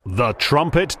The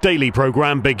Trumpet Daily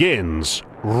program begins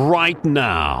right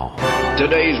now.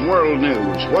 Today's world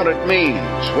news, what it means,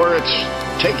 where it's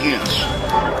taking us.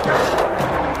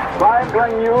 I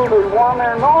bring you the one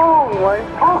and only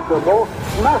possible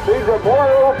message of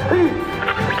world peace.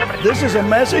 This is a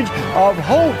message of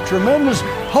hope, tremendous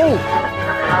hope.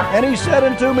 And he said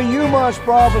unto me, you must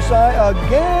prophesy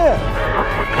again.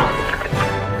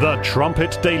 The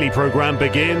Trumpet Daily program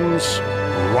begins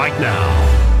right now.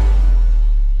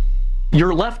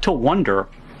 You're left to wonder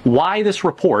why this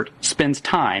report spends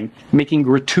time making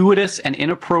gratuitous and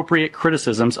inappropriate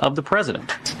criticisms of the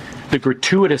president. The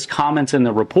gratuitous comments in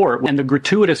the report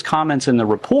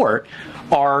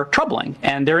are troubling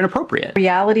and they're inappropriate.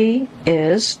 Reality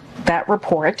is that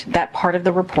report, that part of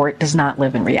the report, does not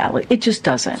live in reality. It just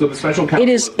doesn't. So the special counsel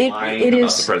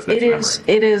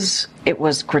it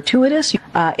was gratuitous.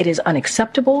 It is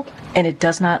unacceptable, and it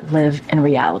does not live in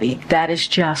reality. That is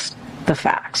just the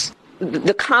facts.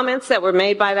 The comments that were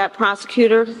made by that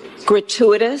prosecutor,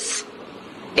 gratuitous,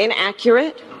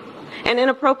 inaccurate, and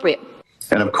inappropriate.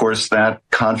 And of course, that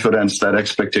confidence, that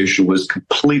expectation was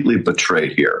completely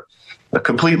betrayed here,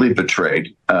 completely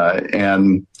betrayed.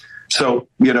 And so,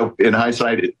 in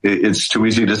hindsight, it's too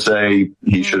easy to say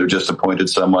he should have just appointed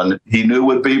someone he knew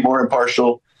would be more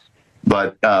impartial.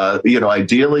 But,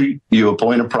 ideally, you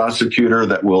appoint a prosecutor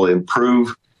that will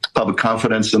improve public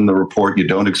confidence in the report. You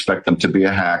don't expect them to be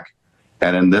a hack.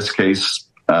 And in this case,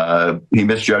 he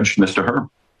misjudged Mr. Hur.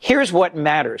 Here's what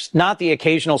matters, not the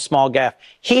occasional small gaffe.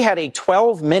 He had a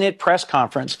 12-minute press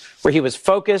conference where he was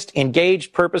focused,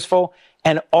 engaged, purposeful,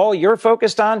 and all you're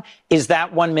focused on is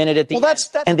that 1 minute at the end.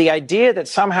 And the idea that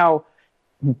somehow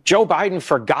Joe Biden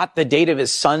forgot the date of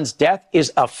his son's death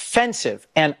is offensive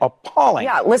and appalling.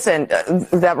 Yeah, listen,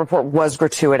 that report was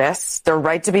gratuitous. They're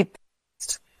right to be pissed.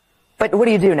 But what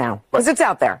do you do now? Because it's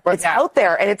out there. It's out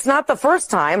there, and it's not the first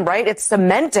time, right? It's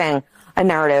cementing a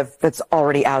narrative that's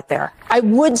already out there. I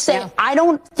would say I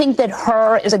don't think that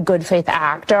Hur is a good faith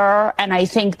actor, and I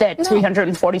think that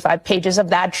 345 pages of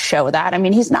that show that. I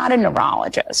mean, he's not a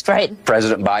neurologist, right?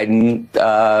 President Biden,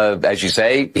 as you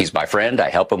say, he's my friend. I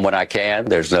help him when I can.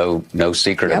 There's no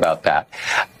secret about that.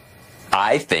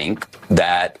 I think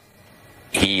that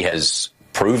he has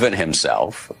proven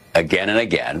himself again and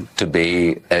again to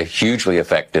be a hugely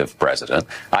effective president.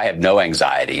 I have no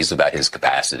anxieties about his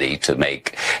capacity to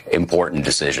make important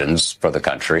decisions for the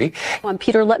country.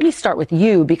 Peter, let me start with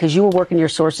you because you were working your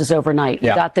sources overnight. You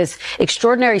got this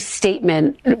extraordinary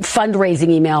statement, fundraising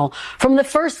email from the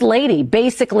First Lady,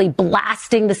 basically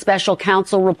blasting the special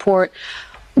counsel report.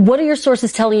 What are your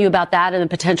sources telling you about that and the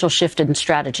potential shift in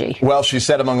strategy? Well, she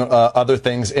said, among other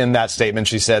things in that statement,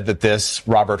 she said that this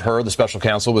Robert Hur, the special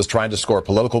counsel, was trying to score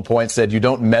political points, said you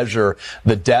don't measure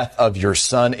the death of your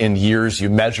son in years, you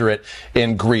measure it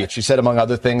in grief. She said, among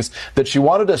other things, that she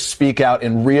wanted to speak out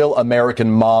in real American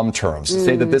mom terms, to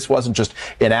say that this wasn't just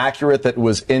inaccurate, that it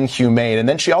was inhumane. And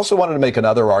then she also wanted to make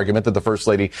another argument that the First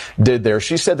Lady did there.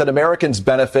 She said that Americans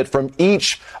benefit from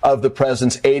each of the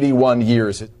president's 81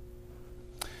 years.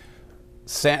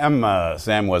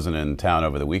 Sam wasn't in town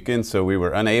over the weekend, so we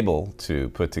were unable to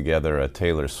put together a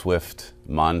Taylor Swift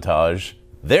montage.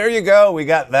 There you go. We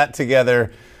got that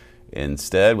together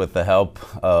instead with the help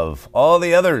of all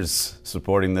the others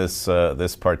supporting this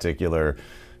particular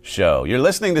show. You're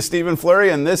listening to Stephen Flurry,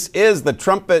 and this is the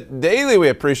Trumpet Daily. We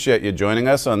appreciate you joining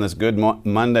us on this good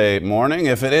Monday morning.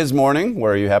 If it is morning,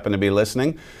 where you happen to be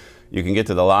listening, you can get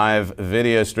to the live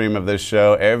video stream of this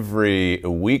show every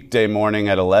weekday morning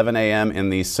at 11 a.m. in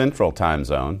the central time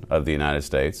zone of the United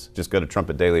States. Just go to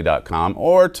trumpetdaily.com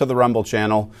or to the Rumble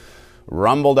channel,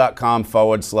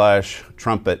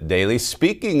 rumble.com/Trumpet Daily.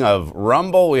 Speaking of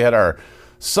Rumble, we had our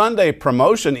Sunday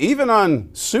promotion, even on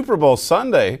Super Bowl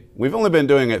Sunday. We've only been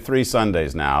doing it 3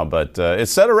 Sundays now, but it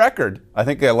set a record. I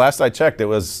think last I checked, it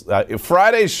was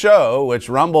Friday's show, which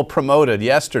Rumble promoted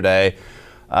yesterday,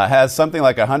 has something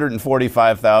like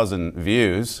 145,000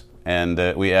 views,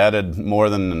 and we added more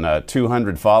than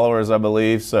 200 followers, I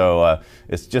believe. So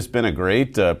it's just been a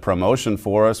great promotion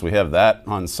for us. We have that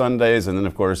on Sundays, and then,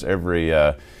 of course, every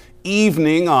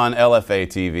evening on LFA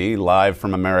TV, Live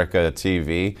from America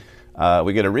TV,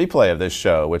 we get a replay of this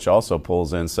show, which also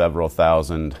pulls in several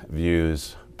thousand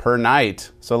views per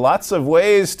night. So lots of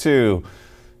ways to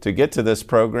get to this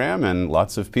program, and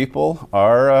lots of people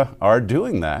are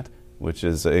doing that, which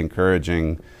is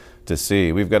encouraging to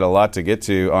see. We've got a lot to get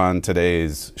to on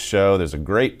today's show. There's a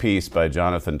great piece by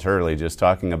Jonathan Turley just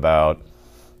talking about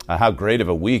how great of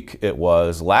a week it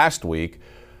was last week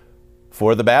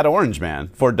for the bad orange man,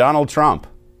 for Donald Trump.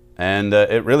 And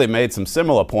it really made some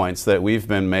similar points that we've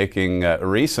been making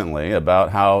recently about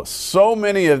how so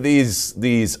many of these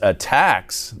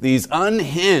attacks, these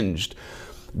unhinged,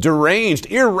 deranged,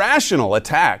 irrational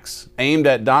attacks aimed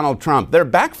at Donald Trump, they're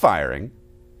backfiring.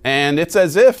 And it's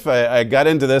as if, I got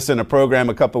into this in a program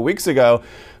a couple weeks ago,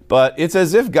 but it's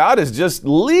as if God is just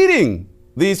leading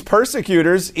these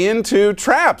persecutors into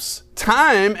traps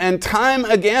time and time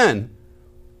again.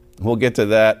 We'll get to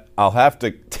that. I'll have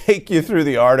to take you through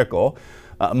the article,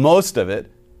 most of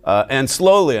it, and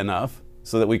slowly enough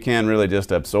so that we can really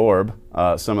just absorb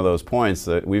some of those points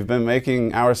that we've been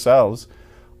making ourselves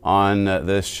on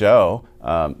this show.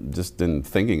 Just in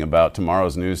thinking about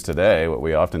tomorrow's news today, what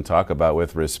we often talk about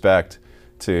with respect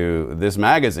to this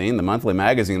magazine, the monthly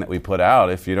magazine that we put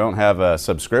out. If you don't have a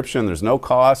subscription, there's no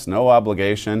cost, no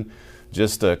obligation.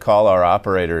 Just call our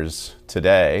operators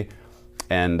today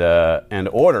and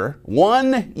order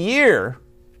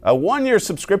a 1 year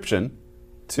subscription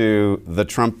to the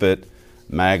Trumpet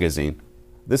magazine.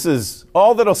 This is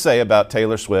all that I'll say about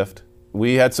Taylor Swift.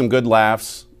 We had some good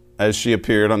laughs as she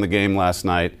appeared on the game last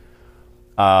night.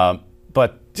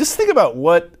 But just think about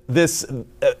what this,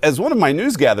 as one of my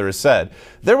news gatherers said,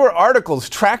 there were articles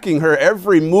tracking her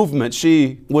every movement.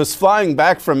 She was flying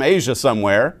back from Asia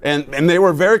somewhere, and they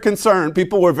were very concerned.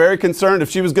 People were very concerned if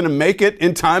she was going to make it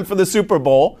in time for the Super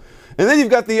Bowl. And then you've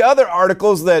got the other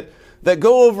articles that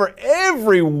go over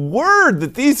every word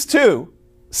that these two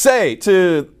say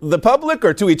to the public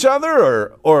or to each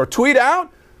other or tweet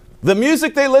out, the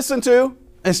music they listen to.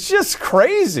 It's just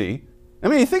crazy. I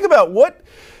mean, think about what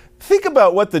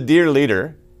the dear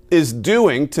leader is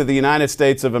doing to the United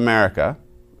States of America.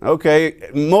 Okay,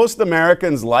 most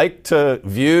Americans like to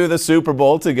view the Super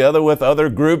Bowl together with other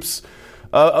groups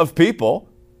of people.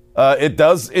 It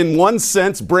does, in one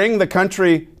sense, bring the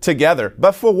country together.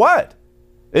 But for what?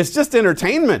 It's just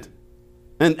entertainment.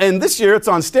 And this year it's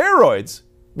on steroids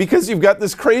because you've got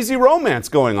this crazy romance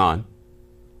going on.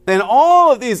 And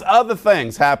all of these other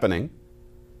things happening.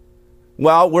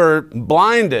 Well, we're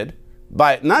blinded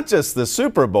by not just the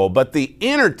Super Bowl, but the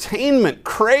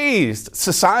entertainment-crazed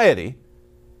society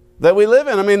that we live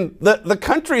in. I mean, the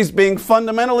country's being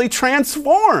fundamentally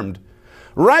transformed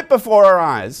right before our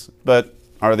eyes. But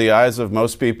are the eyes of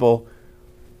most people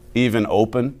even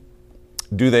open?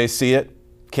 Do they see it?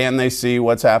 Can they see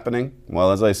what's happening?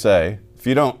 Well, as I say, if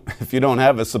you don't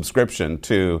have a subscription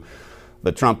to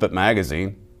the Trumpet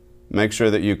magazine, make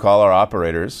sure that you call our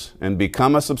operators and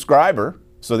become a subscriber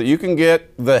so that you can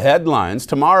get the headlines,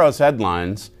 tomorrow's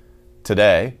headlines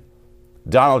today.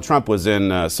 Donald Trump was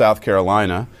in South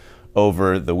Carolina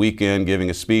over the weekend giving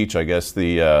a speech. I guess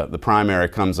the primary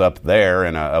comes up there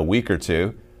in a week or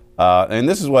two. And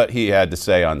this is what he had to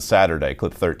say on Saturday,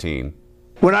 clip 13.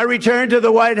 When I return to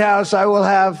the White House, I will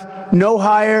have no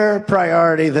higher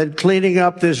priority than cleaning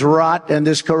up this rot and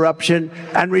this corruption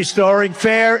and restoring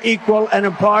fair, equal, and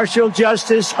impartial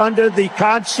justice under the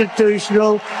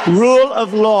constitutional rule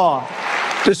of law.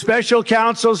 The special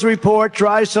counsel's report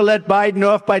tries to let Biden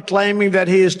off by claiming that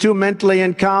he is too mentally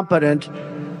incompetent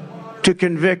to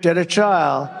convict at a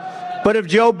trial. But if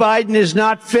Joe Biden is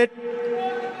not fit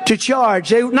to charge,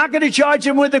 they're not going to charge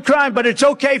him with a crime, but it's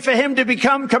okay for him to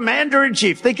become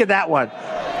commander-in-chief. Think of that one.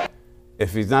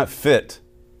 If he's not fit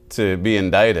to be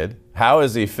indicted, how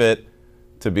is he fit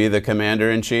to be the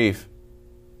commander-in-chief?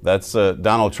 That's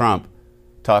Donald Trump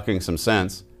talking some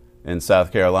sense in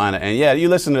South Carolina. And yeah, you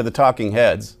listen to the talking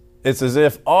heads. It's as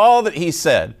if all that he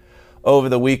said over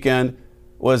the weekend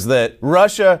was that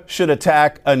Russia should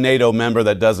attack a NATO member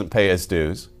that doesn't pay its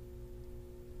dues.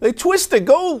 They twisted.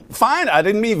 Go find. I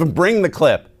didn't even bring the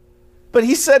clip. But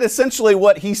he said essentially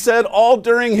what he said all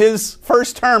during his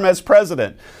first term as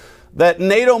president, that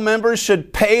NATO members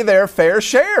should pay their fair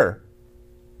share.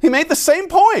 He made the same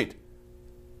point.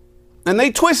 And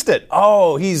they twist it.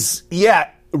 Oh,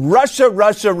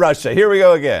 Russia. Here we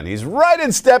go again. He's right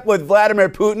in step with Vladimir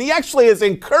Putin. He actually is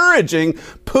encouraging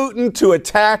Putin to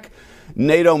attack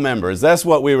NATO members. That's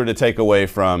what we were to take away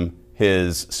from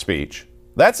his speech.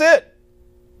 That's it.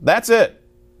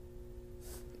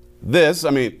 This,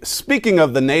 speaking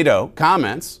of the NATO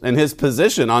comments and his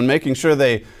position on making sure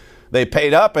they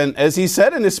paid up, and as he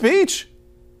said in his speech,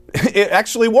 it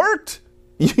actually worked.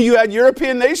 You had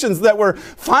European nations that were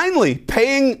finally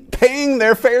paying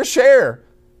their fair share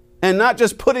and not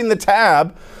just putting the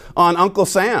tab on Uncle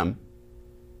Sam.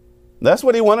 That's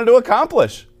what he wanted to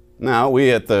accomplish. Now, we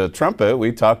at the Trumpet,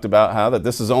 we talked about how that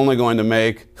this is only going to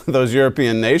make those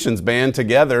European nations band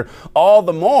together all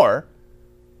the more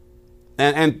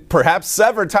and perhaps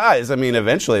sever ties.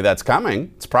 Eventually that's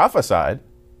coming. It's prophesied.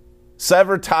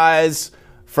 Sever ties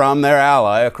from their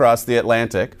ally across the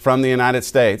Atlantic, from the United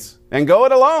States, and go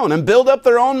it alone and build up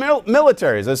their own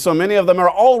militaries, as so many of them are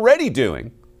already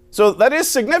doing. So that is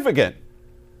significant.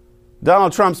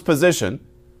 Donald Trump's position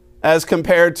as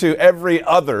compared to every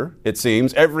other, it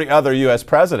seems, every other U.S.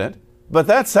 president. But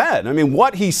that said, I mean,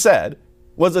 what he said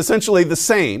was essentially the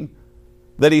same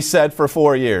that he said for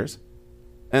 4 years.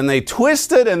 And they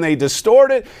twisted and they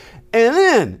distorted.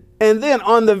 And then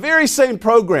on the very same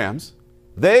programs,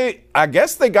 I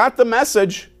guess they got the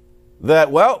message that,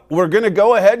 well, we're going to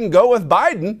go ahead and go with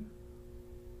Biden.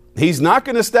 He's not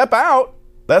going to step out.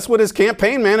 That's what his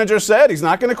campaign manager said. He's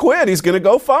not going to quit. He's going to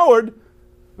go forward.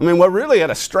 I mean, we're really at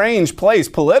a strange place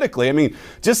politically. I mean,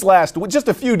 just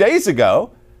a few days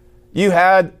ago, you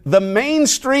had the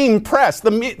mainstream press,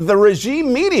 the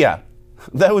regime media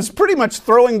that was pretty much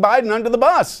throwing Biden under the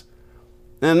bus.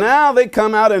 And now they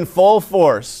come out in full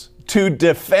force to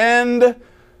defend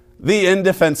the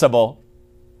indefensible,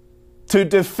 to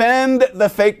defend the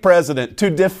fake president, to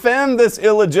defend this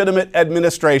illegitimate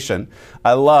administration.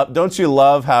 Don't you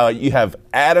love how you have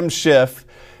Adam Schiff,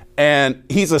 and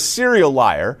he's a serial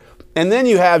liar, and then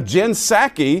you have Jen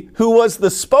Psaki, who was the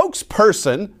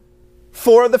spokesperson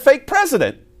for the fake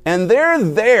president. And they're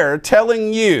there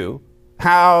telling you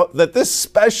how that this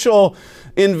special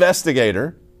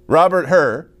investigator, Robert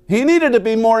Hur, he needed to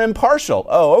be more impartial.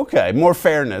 Oh, okay, more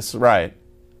fairness, right.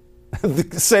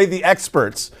 Say the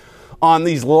experts on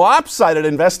these lopsided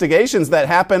investigations that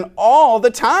happen all the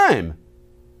time.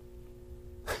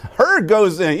 Hur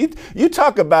goes in. You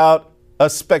talk about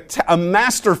a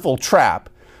masterful trap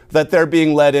that they're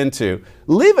being led into.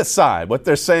 Leave aside what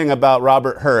they're saying about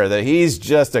Robert Hur, that he's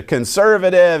just a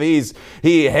conservative.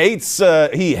 He hates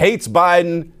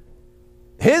Biden.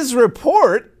 His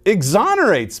report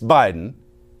exonerates Biden.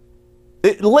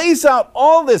 It lays out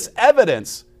all this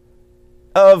evidence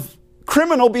of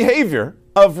criminal behavior,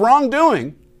 of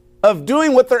wrongdoing, of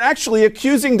doing what they're actually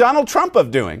accusing Donald Trump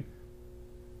of doing.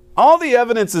 All the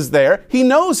evidence is there. He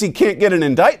knows he can't get an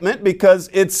indictment because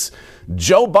it's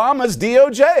Joe Obama's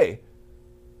DOJ.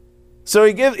 So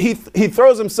he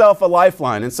throws himself a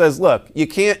lifeline and says, look, you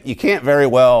can't very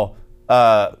well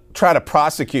try to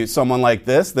prosecute someone like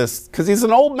this because he's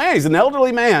an old man, he's an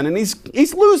elderly man, and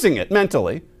he's losing it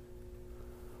mentally.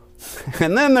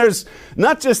 And then there's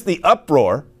not just the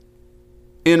uproar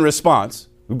in response,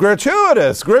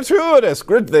 gratuitous,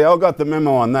 they all got the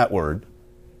memo on that word.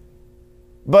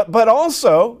 But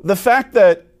also the fact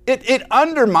that it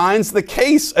undermines the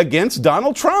case against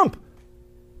Donald Trump.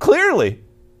 Clearly.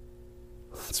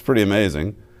 It's pretty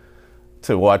amazing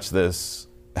to watch this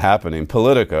happening.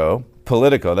 Politico,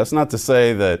 that's not to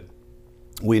say that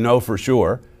we know for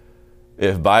sure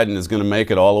if Biden is going to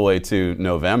make it all the way to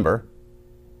November.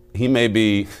 He may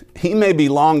be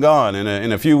long gone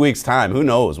in a few weeks' time. Who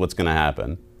knows what's going to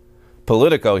happen?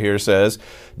 Politico here says,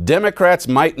 Democrats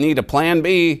might need a plan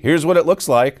B. Here's what it looks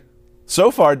like. So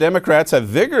far, Democrats have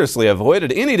vigorously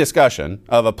avoided any discussion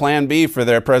of a plan B for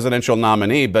their presidential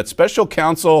nominee, but Special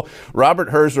Counsel Robert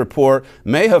Hur's report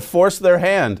may have forced their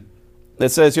hand. It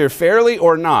says here, fairly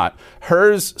or not,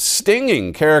 Hur's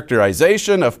stinging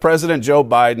characterization of President Joe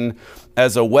Biden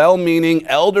as a well-meaning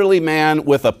elderly man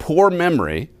with a poor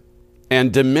memory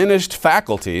and diminished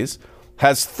faculties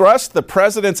has thrust the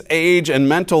president's age and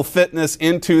mental fitness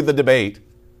into the debate.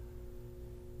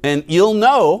 And you'll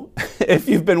know, if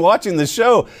you've been watching the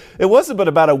show, it wasn't but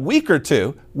about a week or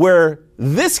two where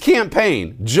this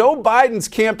campaign, Joe Biden's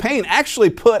campaign, actually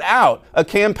put out a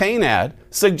campaign ad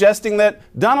suggesting that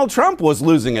Donald Trump was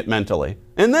losing it mentally.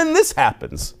 And then this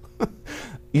happens.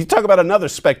 You talk about another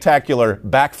spectacular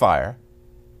backfire.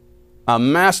 A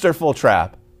masterful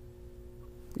trap.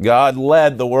 God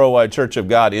led the Worldwide Church of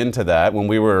God into that when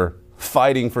we were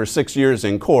fighting for 6 years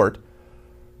in court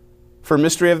for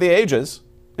Mystery of the Ages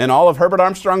and all of Herbert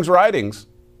Armstrong's writings.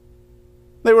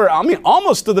 They were,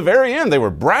 almost to the very end, they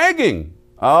were bragging.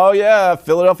 Oh yeah,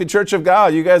 Philadelphia Church of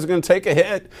God, you guys are going to take a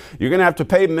hit. You're going to have to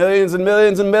pay millions and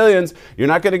millions and millions. You're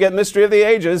not going to get Mystery of the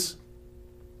Ages.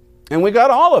 And we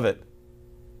got all of it.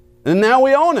 And now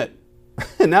we own it.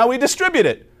 And now we distribute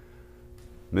it.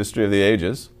 Mystery of the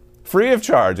Ages. Free of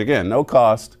charge. Again, no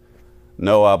cost,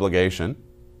 no obligation.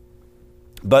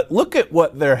 But look at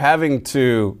what they're having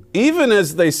to, even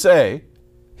as they say,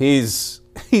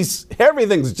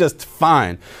 everything's just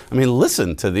fine. I mean,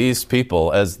 listen to these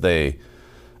people as they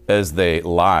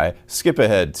lie. Skip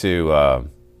ahead to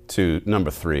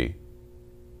number 3.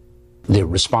 The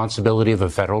responsibility of a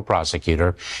federal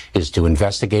prosecutor is to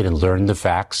investigate and learn the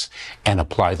facts and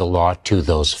apply the law to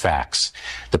those facts.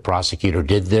 The prosecutor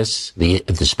did this. The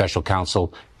special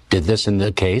counsel did this in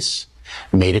the case,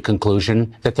 made a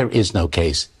conclusion that there is no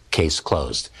case. case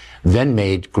closed. Then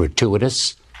made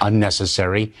gratuitous,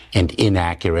 unnecessary, and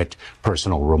inaccurate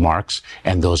personal remarks,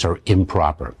 and those are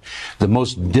improper. The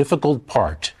most difficult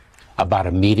part about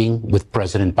a meeting with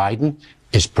President Biden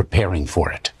is preparing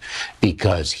for it,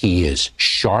 because he is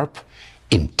sharp,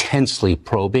 intensely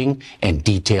probing, and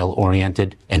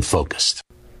detail-oriented and focused.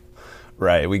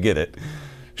 Right, we get it.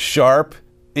 Sharp,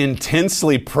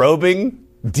 intensely probing,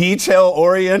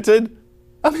 detail-oriented.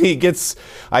 I mean,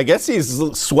 I guess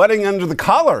he's sweating under the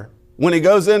collar when he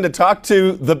goes in to talk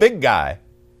to the big guy.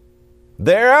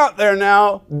 They're out there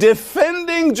now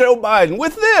defending Joe Biden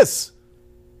with this,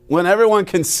 when everyone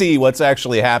can see what's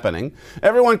actually happening.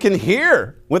 Everyone can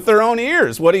hear with their own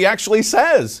ears what he actually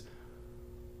says.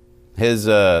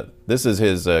 This is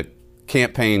his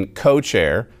campaign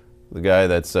co-chair, the guy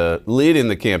that's leading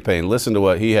the campaign. Listen to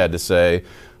what he had to say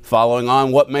following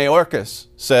on what Mayorkas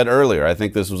said earlier. I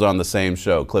think this was on the same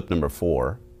show, clip number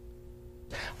 4.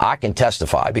 I can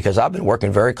testify because I've been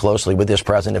working very closely with this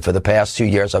president for the past 2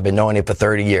 years. I've been knowing him for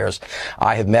 30 years.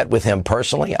 I have met with him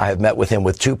personally. I have met with him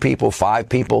with 2 people, 5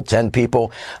 people, 10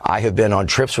 people. I have been on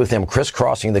trips with him,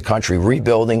 crisscrossing the country,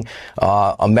 rebuilding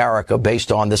America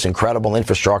based on this incredible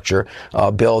infrastructure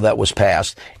bill that was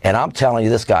passed. And I'm telling you,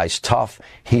 this guy's tough.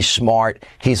 He's smart.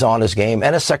 He's on his game.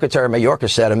 And as Secretary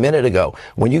Mayorkas said a minute ago,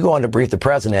 when you go in to brief the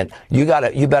president, you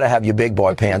better have your big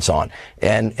boy pants on.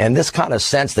 And this kind of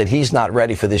sense that he's not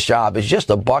ready for this job is just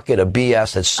a bucket of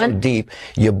BS that's so deep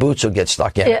your boots will get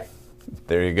stuck in. Yeah.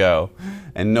 There you go.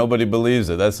 And nobody believes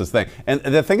it. That's the thing. And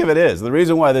the thing of it is, the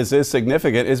reason why this is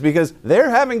significant is because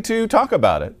they're having to talk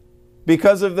about it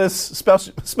because of this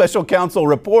special counsel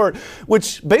report,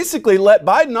 which basically let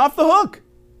Biden off the hook.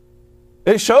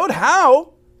 It showed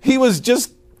how he was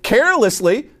just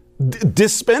carelessly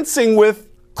dispensing with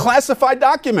classified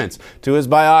documents to his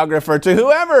biographer, to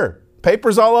whoever.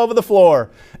 Papers all over the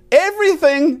floor.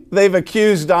 Everything they've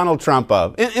accused Donald Trump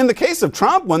of. In the case of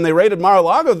Trump, when they raided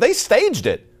Mar-a-Lago, they staged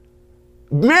it.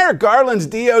 Merrick Garland's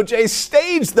DOJ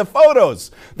staged the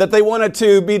photos that they wanted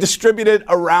to be distributed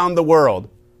around the world.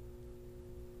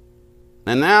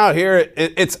 And now here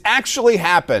it's actually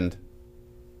happened.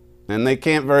 And they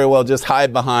can't very well just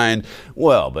hide behind,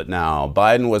 well, but now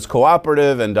Biden was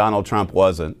cooperative and Donald Trump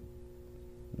wasn't.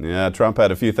 Yeah, Trump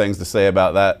had a few things to say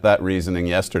about that reasoning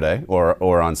yesterday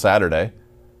or on Saturday.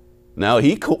 No,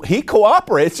 he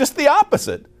cooperates, just the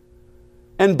opposite.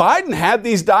 And Biden had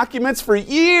these documents for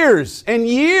years and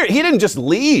years. He didn't just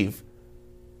leave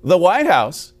the White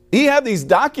House. He had these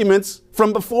documents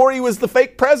from before he was the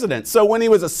fake president. So when he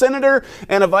was a senator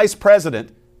and a vice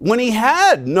president, when he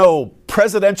had no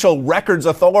presidential records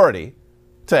authority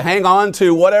to hang on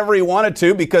to whatever he wanted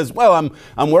to because, well,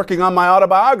 I'm working on my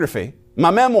autobiography,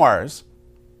 my memoirs.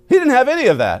 He didn't have any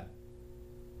of that.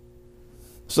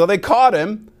 So they caught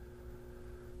him.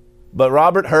 But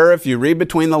Robert Hur, if you read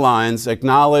between the lines,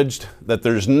 acknowledged that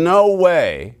there is no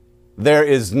way that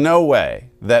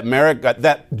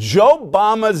Joe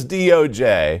Obama's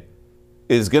DOJ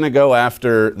is going to go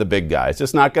after the big guy. It's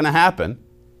just not going to happen.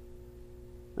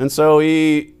 And so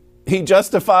he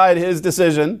justified his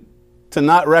decision to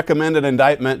not recommend an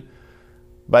indictment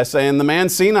by saying the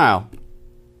man's senile.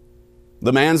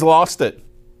 The man's lost it.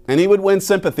 And he would win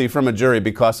sympathy from a jury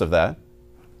because of that.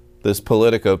 This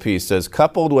Politico piece says,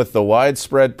 coupled with the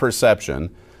widespread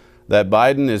perception that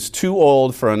Biden is too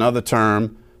old for another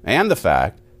term and the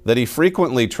fact that he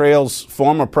frequently trails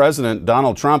former President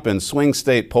Donald Trump in swing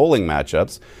state polling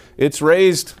matchups, it's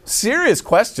raised serious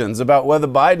questions about whether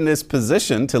Biden is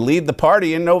positioned to lead the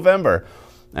party in November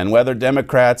and whether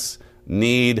Democrats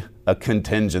need a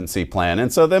contingency plan.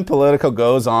 And so then Politico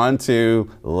goes on to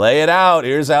lay it out.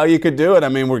 Here's how you could do it. I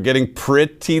mean, we're getting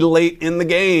pretty late in the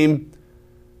game.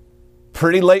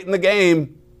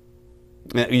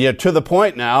 You're to the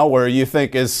point now where you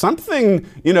think, is something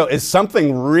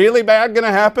really bad going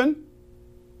to happen?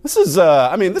 This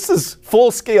is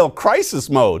full-scale crisis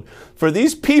mode for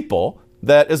these people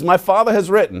that, as my father has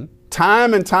written,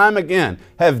 time and time again,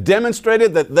 have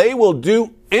demonstrated that they will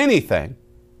do anything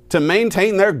to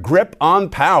maintain their grip on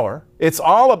power. It's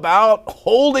all about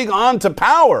holding on to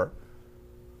power.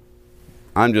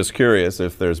 I'm just curious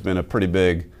if there's been a pretty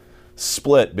big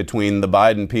split between the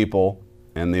Biden people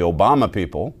and the Obama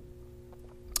people.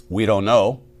 We don't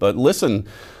know. But listen,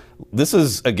 this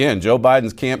is, again, Joe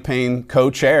Biden's campaign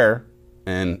co-chair,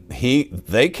 and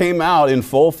they came out in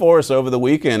full force over the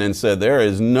weekend and said there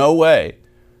is no way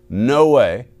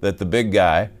that the big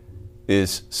guy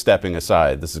is stepping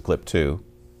aside. This is clip 2.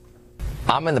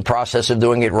 I'm in the process of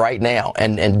doing it right now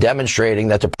and demonstrating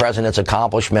that the president's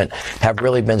accomplishments have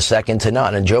really been second to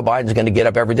none. And Joe Biden's going to get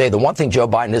up every day. The one thing Joe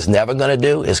Biden is never going to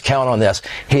do is count on this.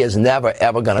 He is never,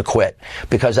 ever going to quit,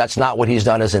 because that's not what he's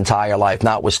done his entire life,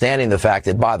 notwithstanding the fact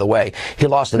that, by the way, he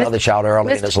lost another child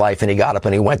early in his life, and he got up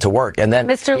and he went to work. And then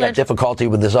he had difficulty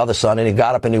with his other son, and he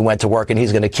got up and he went to work, and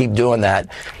he's going to keep doing that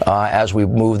as we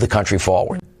move the country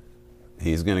forward.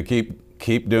 He's going to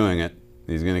keep doing it.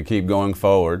 He's going to keep going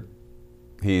forward.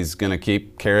 He's going to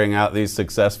keep carrying out these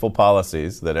successful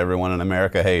policies that everyone in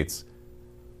America hates.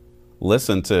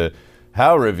 Listen to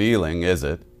how revealing is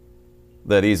it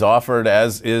that he's offered,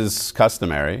 as is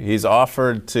customary, he's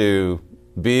offered to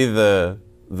be the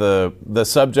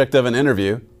subject of an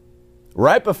interview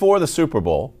right before the Super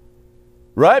Bowl,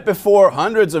 right before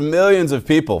hundreds of millions of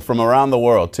people from around the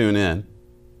world tune in.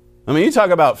 I mean, you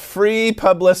talk about free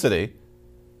publicity.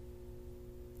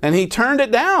 And he turned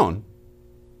it down.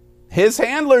 His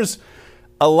handlers,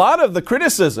 a lot of the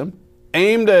criticism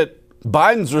aimed at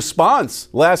Biden's response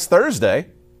last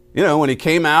Thursday, you know, when he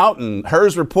came out and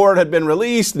Hur's report had been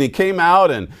released, and he came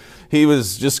out and he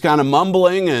was just kind of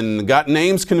mumbling and got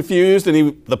names confused.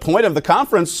 And the point of the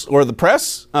conference or the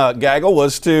press gaggle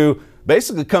was to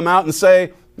basically come out and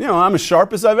say, you know, I'm as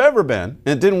sharp as I've ever been.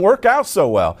 And it didn't work out so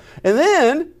well. And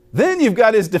then you've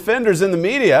got his defenders in the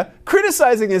media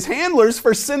criticizing his handlers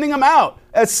for sending him out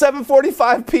at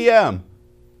 7:45 p.m.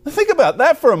 Think about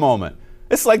that for a moment.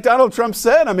 It's like Donald Trump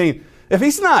said, I mean, if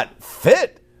he's not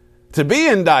fit to be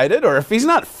indicted, or if he's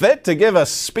not fit to give a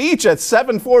speech at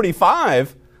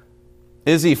 7:45,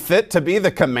 is he fit to be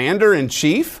the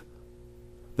commander-in-chief?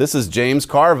 This is James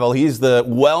Carville. He's the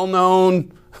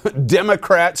well-known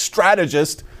Democrat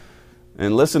strategist.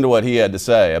 And listen to what he had to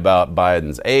say about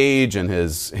Biden's age and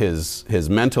his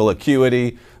mental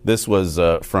acuity. This was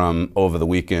from over the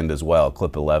weekend as well,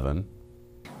 clip 11.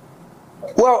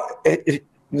 Well,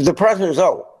 the president is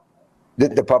old.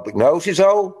 The public knows he's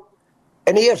old,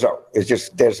 and he is old. It's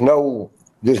just there's no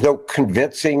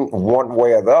convincing one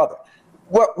way or the other.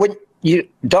 Well, when you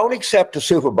don't accept a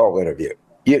Super Bowl interview,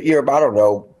 you're I don't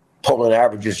know, polling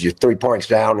averages, you're 3 points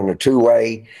down in a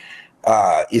two-way.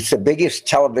 It's the biggest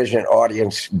television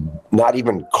audience, not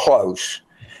even close,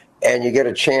 and you get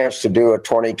a chance to do a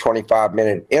 20,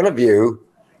 25-minute interview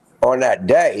on that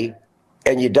day,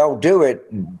 and you don't do it.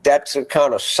 That's a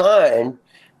kind of sign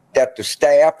that the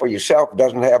staff or yourself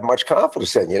doesn't have much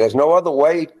confidence in you. There's no other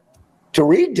way to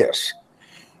read this.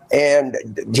 And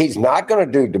he's not going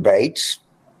to do debates.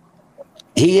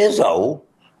 He is old.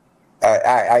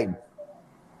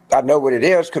 I know what it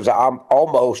is because I'm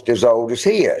almost as old as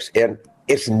he is. And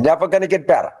it's never going to get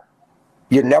better.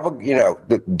 You never,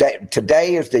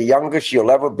 today is the youngest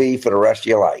you'll ever be for the rest of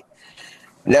your life.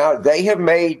 Now, they have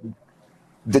made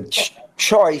the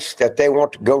choice that they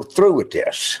want to go through with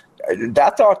this. I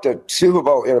thought the Super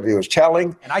Bowl interview was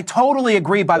telling. And I totally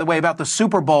agree, by the way, about the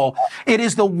Super Bowl. It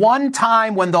is the one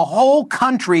time when the whole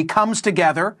country comes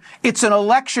together. It's an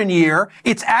election year.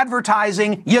 It's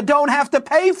advertising you don't have to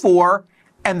pay for.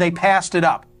 And they passed it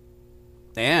up.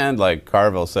 And like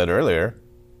Carville said earlier,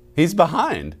 he's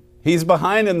behind. He's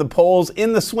behind in the polls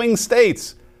in the swing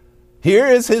states. Here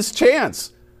is his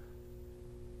chance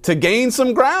to gain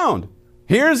some ground.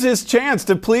 Here's his chance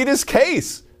to plead his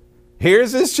case.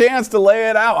 Here's his chance to lay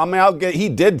it out. I mean, he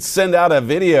did send out a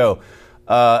video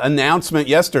announcement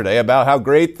yesterday about how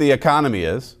great the economy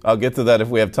is. I'll get to that if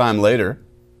we have time later.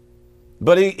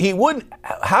 But he wouldn't.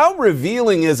 How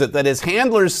revealing is it that his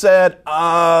handlers said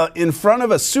in front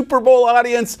of a Super Bowl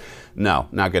audience, no,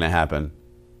 not going to happen.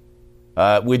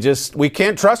 We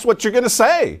can't trust what you're going to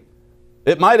say.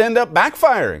 It might end up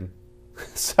backfiring.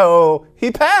 So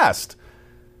he passed.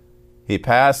 He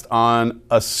passed on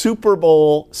a Super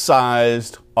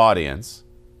Bowl-sized audience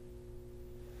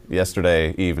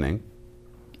yesterday evening.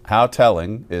 How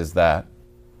telling is that?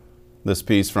 This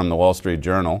piece from the Wall Street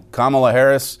Journal. Kamala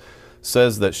Harris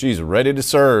says that she's ready to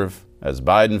serve as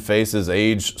Biden faces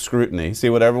age scrutiny. See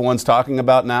what everyone's talking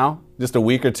about now? Just a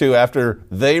week or two after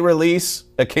they release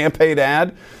a campaign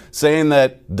ad saying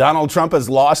that Donald Trump has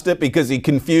lost it because he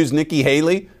confused Nikki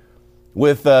Haley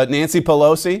with Nancy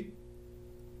Pelosi.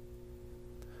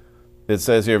 It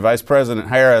says here, Vice President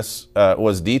Harris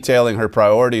was detailing her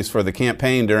priorities for the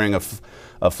campaign during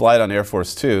a flight on Air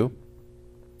Force Two.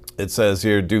 It says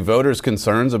here, do voters'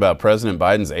 concerns about President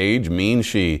Biden's age mean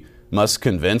she must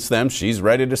convince them she's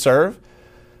ready to serve?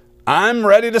 I'm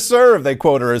ready to serve, they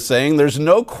quote her as saying. There's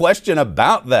no question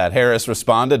about that, Harris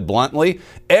responded bluntly.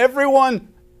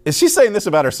 Is she saying this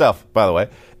about herself, by the way?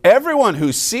 Everyone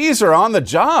who sees her on the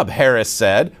job, Harris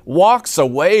said, walks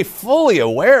away fully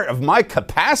aware of my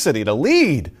capacity to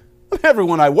lead.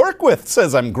 Everyone I work with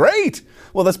says I'm great.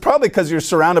 Well, that's probably because you're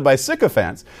surrounded by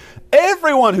sycophants.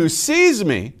 Everyone who sees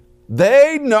me,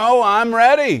 they know I'm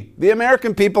ready. The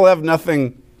American people have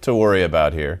nothing to worry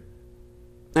about here.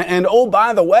 And oh,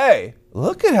 by the way,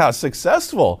 look at how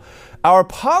successful our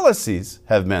policies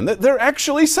have been. They're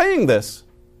actually saying this.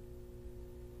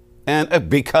 And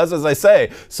because, as I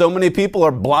say, so many people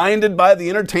are blinded by the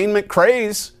entertainment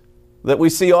craze that we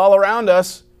see all around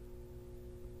us,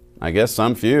 I guess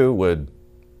some few would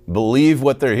believe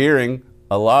what they're hearing.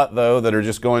 A lot, though, that are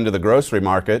just going to the grocery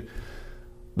market,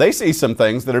 they see some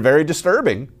things that are very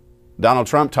disturbing. Donald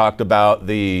Trump talked about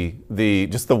the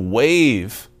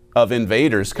wave of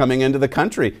invaders coming into the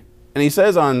country. And he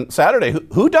says on Saturday,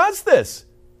 who does this?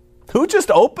 Who just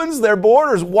opens their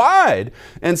borders wide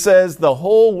and says the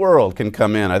whole world can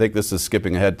come in? I think this is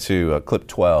skipping ahead to clip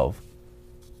 12.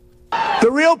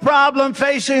 The real problem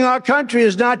facing our country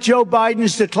is not Joe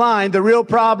Biden's decline. The real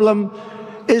problem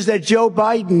is that Joe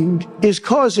Biden is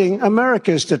causing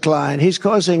America's decline. He's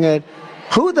causing it.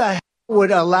 Who the hell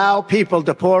would allow people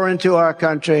to pour into our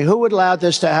country? Who would allow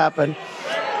this to happen?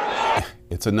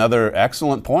 It's another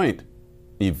excellent point.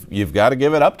 You've got to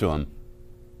give it up to him.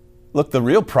 Look, the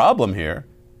real problem here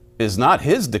is not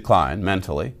his decline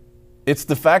mentally. It's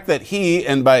the fact that he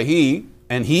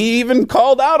even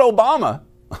called out Obama.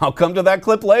 I'll come to that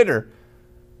clip later.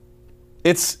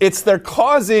 It's they're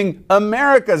causing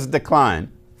America's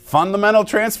decline. Fundamental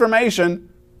transformation.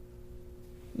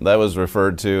 That was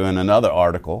referred to in another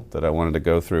article that I wanted to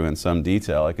go through in some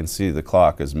detail. I can see the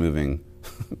clock is moving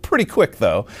pretty quick,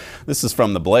 though. This is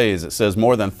from The Blaze. It says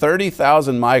more than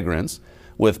 30,000 migrants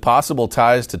with possible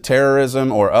ties to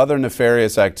terrorism or other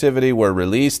nefarious activity were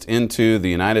released into the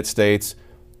United States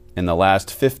in the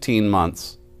last 15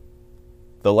 months.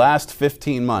 The last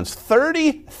 15 months.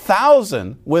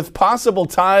 30,000 with possible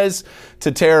ties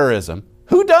to terrorism.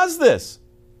 Who does this?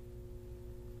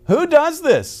 Who does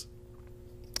this?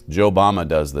 Joe Obama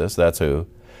does this. That's who.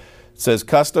 It says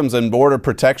Customs and Border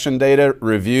Protection data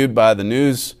reviewed by the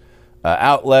news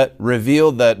outlet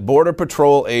revealed that Border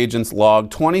Patrol agents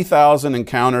logged 20,000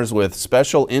 encounters with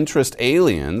special interest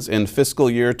aliens in fiscal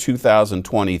year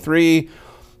 2023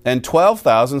 and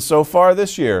 12,000 so far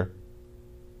this year.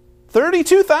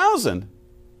 32,000.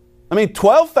 I mean,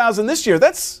 12,000 this year.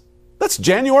 That's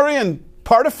January and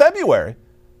part of February.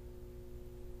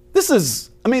 This is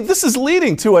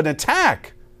leading to an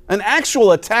attack, an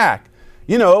actual attack,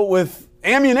 with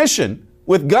ammunition,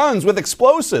 with guns, with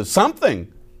explosives,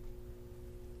 something.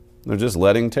 They're just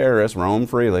letting terrorists roam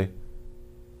freely. It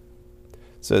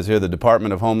says here the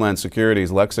Department of Homeland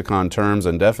Security's lexicon terms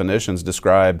and definitions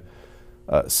describe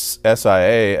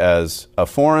SIA as a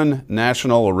foreign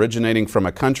national originating from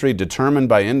a country determined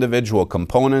by individual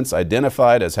components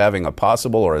identified as having a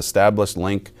possible or established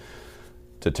link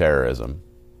to terrorism.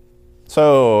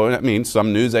 So that means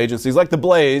some news agencies like The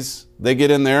Blaze, they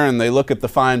get in there and they look at the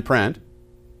fine print.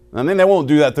 I mean, they won't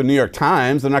do that at the New York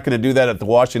Times. They're not going to do that at the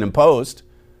Washington Post.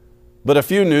 But a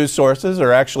few news sources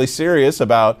are actually serious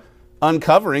about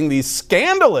uncovering these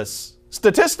scandalous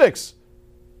statistics.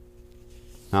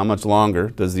 How much longer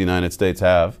does the United States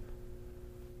have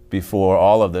before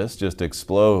all of this just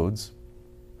explodes?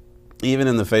 Even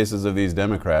in the faces of these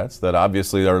Democrats that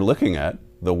obviously are looking at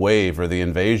the wave or the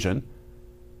invasion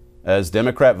as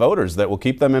Democrat voters that will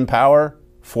keep them in power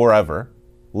forever.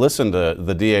 Listen to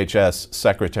the DHS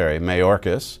Secretary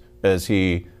Mayorkas as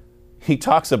he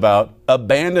talks about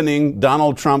abandoning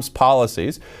Donald Trump's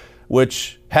policies,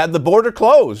 which had the border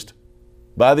closed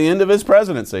by the end of his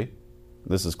presidency.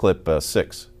 This is clip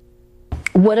 6.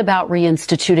 What about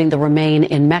reinstituting the Remain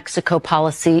in Mexico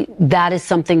policy? That is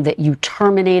something that you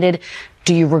terminated.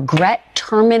 Do you regret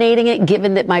terminating it,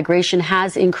 given that migration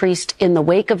has increased in the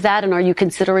wake of that? And are you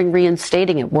considering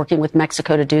reinstating it, working with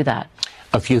Mexico to do that?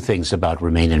 A few things about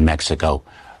Remain in Mexico.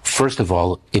 First of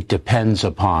all, it depends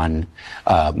upon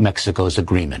Mexico's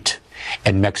agreement.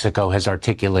 And Mexico has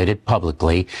articulated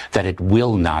publicly that it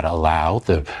will not allow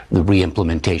the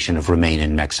reimplementation of Remain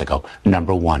in Mexico,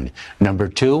 number one. Number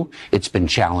two, it's been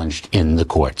challenged in the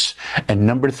courts. And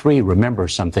number three, remember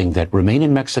something, that Remain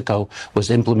in Mexico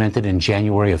was implemented in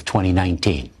January of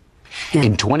 2019. Yeah.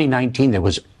 In 2019, there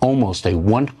was almost a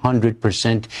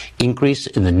 100% increase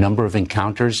in the number of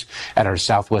encounters at our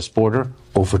southwest border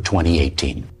over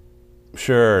 2018.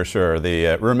 Sure.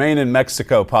 The Remain in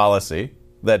Mexico policy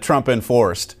that Trump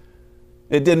enforced,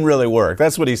 it didn't really work.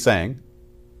 That's what he's saying.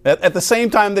 At the same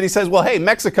time that he says, well, hey,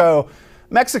 Mexico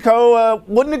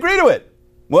wouldn't agree to it.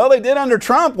 Well, they did under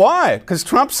Trump. Why? Because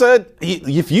Trump said,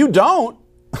 if you don't,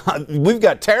 we've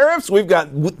got tariffs, we've got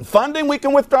funding we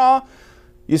can withdraw.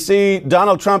 You see,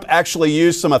 Donald Trump actually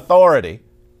used some authority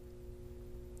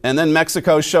And then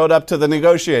Mexico showed up to the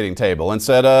negotiating table and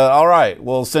said, all right,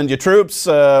 we'll send you troops.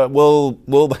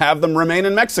 We'll have them remain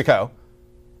in Mexico.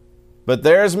 But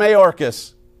there's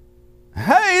Mayorkas.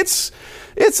 Hey,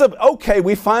 okay,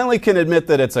 we finally can admit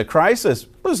that it's a crisis.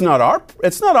 But it's not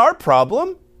our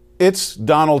problem. It's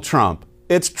Donald Trump.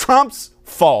 It's Trump's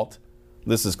fault.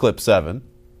 This is clip 7.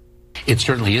 It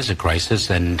certainly is a crisis,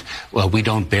 and we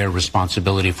don't bear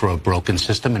responsibility for a broken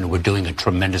system, and we're doing a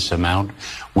tremendous amount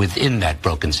within that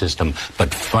broken system.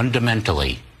 But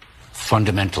fundamentally,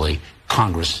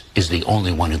 Congress is the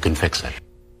only one who can fix it.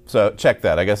 So check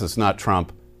that. I guess it's not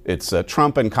Trump. It's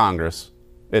Trump and Congress.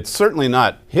 It's certainly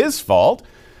not his fault.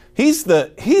 He's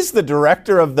the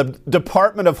director of the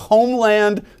Department of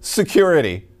Homeland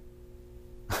Security.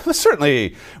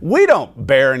 Certainly, we don't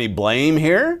bear any blame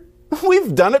here.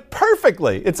 We've done it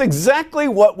perfectly. It's exactly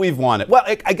what we've wanted. Well,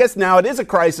 I guess now it is a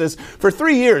crisis. For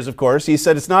 3 years, of course, he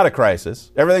said it's not a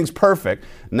crisis. Everything's perfect.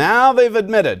 Now they've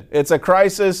admitted it's a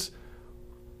crisis,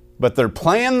 but they're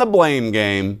playing the blame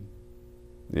game.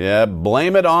 Yeah,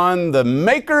 blame it on the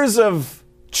makers of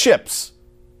chips,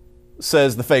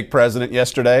 says the fake president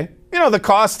yesterday. You know, the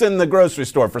cost in the grocery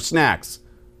store for snacks.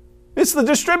 It's the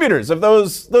distributors of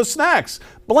those snacks.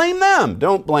 Blame them.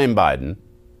 Don't blame Biden.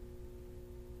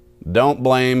 Don't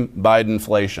blame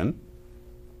Bidenflation.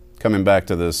 Coming back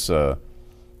to this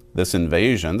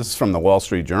invasion, this is from the Wall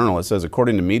Street Journal. It says,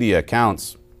 according to media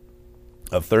accounts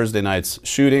of Thursday night's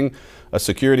shooting, a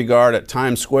security guard at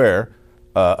Times Square,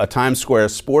 a Times Square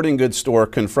sporting goods store,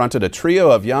 confronted a trio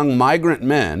of young migrant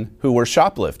men who were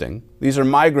shoplifting. These are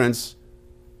migrants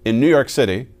in New York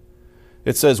City.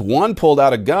 It says one pulled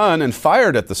out a gun and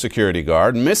fired at the security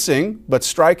guard, missing but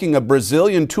striking a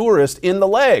Brazilian tourist in the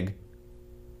leg.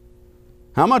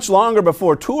 How much longer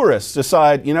before tourists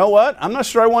decide, you know what, I'm not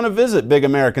sure I want to visit big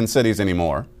American cities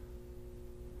anymore?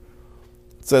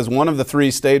 It says one of the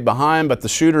three stayed behind, but the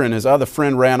shooter and his other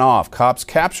friend ran off. Cops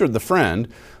captured the friend.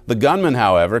 The gunman,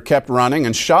 however, kept running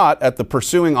and shot at the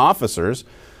pursuing officers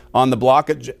on the block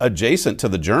adjacent to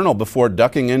the Journal before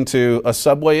ducking into a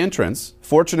subway entrance.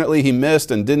 Fortunately, he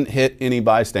missed and didn't hit any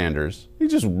bystanders.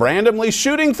 He's just randomly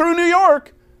shooting through New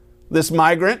York, this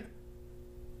migrant.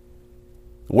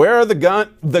 Where are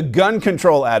the gun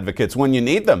control advocates when you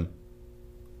need them?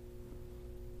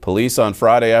 Police on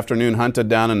Friday afternoon hunted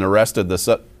down and arrested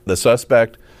the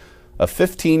suspect, a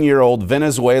 15-year-old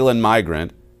Venezuelan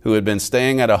migrant who had been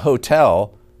staying at a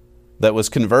hotel that was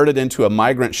converted into a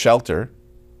migrant shelter.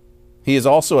 He is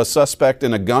also a suspect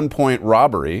in a gunpoint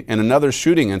robbery and another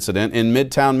shooting incident in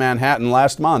Midtown Manhattan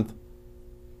last month.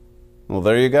 Well,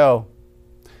 there you go.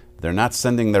 They're not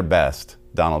sending their best,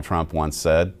 Donald Trump once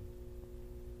said.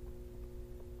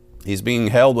 He's being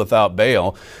held without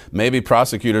bail. Maybe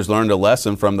prosecutors learned a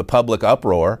lesson from the public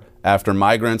uproar after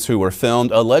migrants who were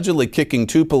filmed allegedly kicking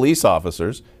 2 police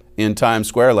officers in Times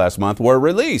Square last month were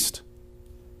released.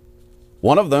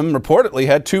 One of them reportedly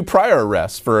had 2 prior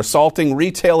arrests for assaulting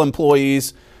retail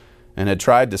employees and had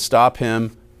tried to stop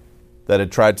him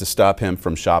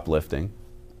from shoplifting.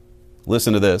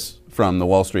 Listen to this from the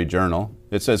Wall Street Journal.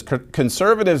 It says,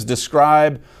 conservatives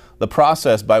describe the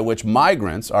process by which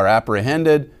migrants are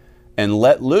apprehended and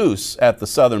let loose at the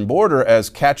southern border as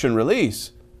catch and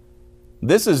release.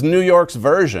 This is New York's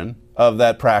version of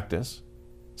that practice.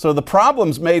 So the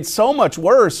problem's made so much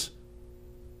worse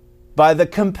by the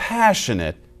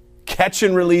compassionate catch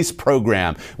and release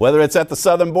program, whether it's at the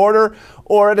southern border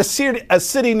or at a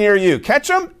city near you. Catch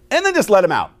them and then just let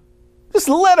them out. Just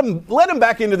let them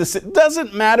back into the city.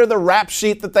 Doesn't matter the rap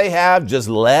sheet that they have, just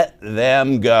let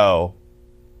them go.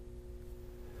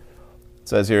 It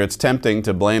says here it's tempting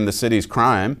to blame the city's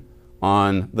crime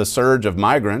on the surge of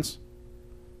migrants.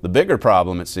 The bigger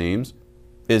problem, it seems,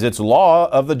 is its law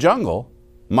of the jungle.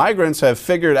 Migrants have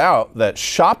figured out that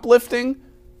shoplifting,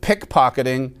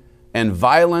 pickpocketing, and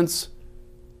violence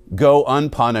go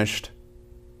unpunished.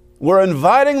 We're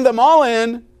inviting them all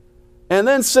in and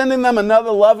then sending them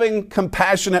another loving,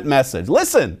 compassionate message.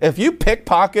 Listen, if you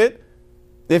pickpocket,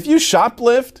 if you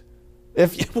shoplift,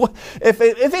 if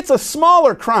it's a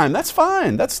smaller crime, that's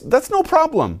fine. That's no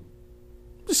problem.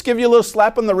 Just give you a little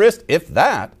slap on the wrist, if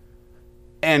that,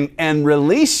 and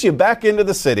release you back into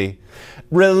the city.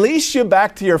 Release you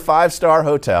back to your 5-star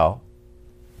hotel.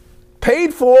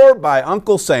 Paid for by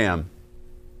Uncle Sam.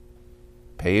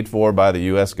 Paid for by the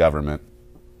U.S. government.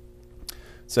 It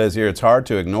says here it's hard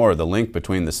to ignore the link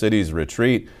between the city's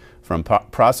retreat from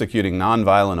prosecuting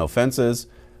nonviolent offenses.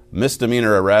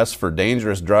 Misdemeanor arrests for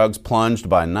dangerous drugs plunged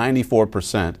by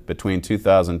 94% between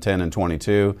 2010 and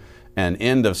 22, and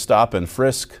end of stop and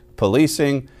frisk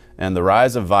policing, and the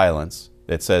rise of violence.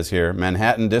 It says here,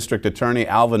 Manhattan District Attorney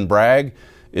Alvin Bragg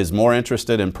is more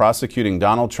interested in prosecuting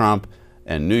Donald Trump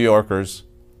and New Yorkers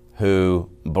who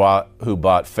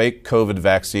bought fake COVID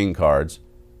vaccine cards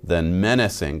than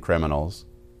menacing criminals.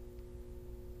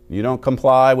 You don't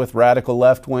comply with radical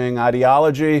left-wing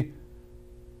ideology,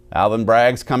 Alvin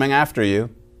Bragg's coming after you.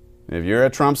 If you're a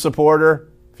Trump supporter,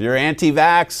 if you're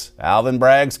anti-vax, Alvin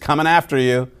Bragg's coming after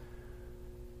you.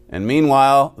 And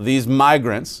meanwhile, these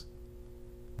migrants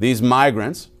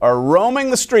are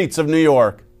roaming the streets of New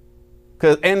York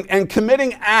and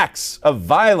committing acts of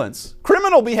violence,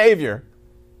 criminal behavior,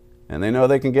 and they know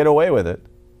they can get away with it.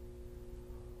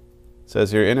 It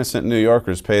says here, innocent New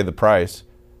Yorkers pay the price,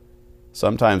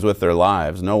 sometimes with their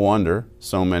lives. No wonder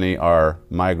so many are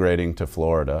migrating to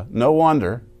Florida. No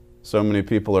wonder so many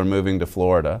people are moving to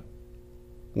Florida.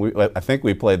 I think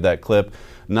we played that clip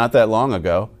not that long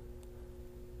ago,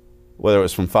 whether it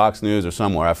was from Fox News or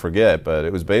somewhere, I forget, but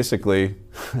it was basically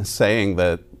saying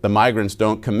that the migrants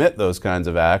don't commit those kinds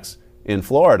of acts in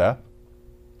Florida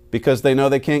because they know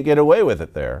they can't get away with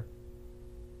it there.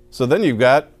 So then you've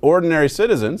got ordinary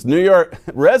citizens, New York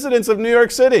residents of New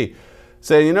York City,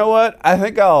 saying, you know what, I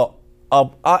think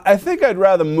I'd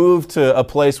rather move to a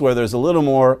place where there's a little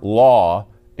more law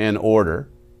and order.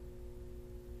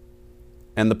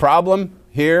 And the problem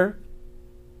here,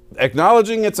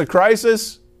 acknowledging it's a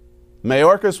crisis,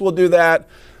 Mayorkas will do that,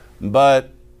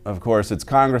 but of course it's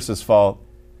Congress's fault.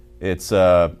 It's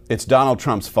Donald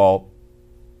Trump's fault.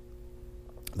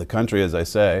 The country, as I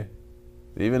say,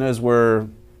 even as we're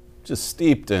just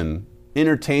steeped in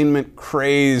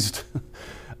entertainment-crazed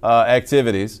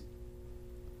activities,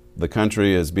 the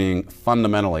country is being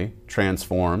fundamentally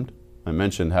transformed. I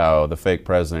mentioned how the fake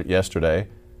president yesterday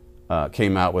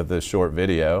came out with this short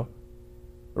video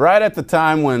right at the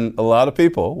time when a lot of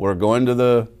people were going to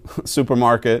the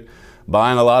supermarket,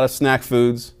 buying a lot of snack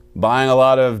foods, buying a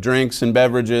lot of drinks and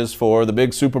beverages for the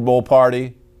big Super Bowl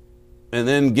party, and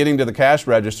then getting to the cash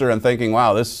register and thinking,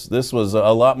 wow, this was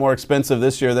a lot more expensive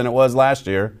this year than it was last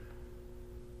year.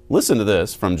 Listen to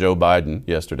this from Joe Biden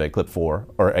yesterday, clip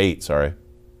 8, sorry.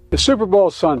 The Super Bowl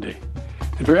Sunday.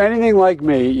 If you're anything like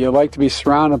me, you like to be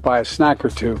surrounded by a snack or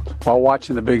two while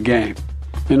watching the big game.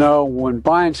 You know, when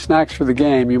buying snacks for the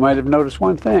game, you might have noticed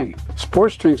one thing.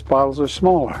 Sports drinks bottles are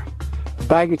smaller. A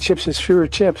bag of chips has fewer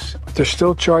chips, but they're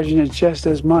still charging you just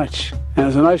as much. And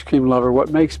as an ice cream lover, what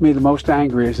makes me the most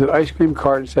angry is that ice cream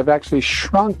cartons have actually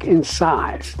shrunk in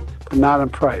size, but not in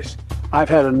price. I've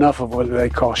had enough of what they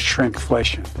call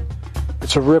shrinkflation.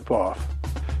 It's a ripoff.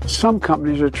 Some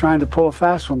companies are trying to pull a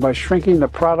fast one by shrinking the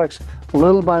products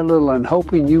little by little and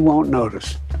hoping you won't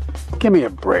notice. Give me a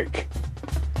break.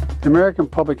 The American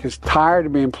public is tired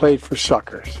of being played for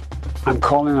suckers. I'm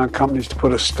calling on companies to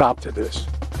put a stop to this.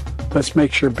 Let's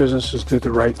make sure businesses do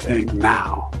the right thing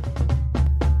now.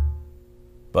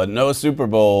 But no Super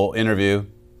Bowl interview.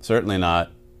 Certainly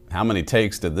not. How many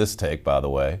takes did this take, by the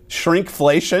way?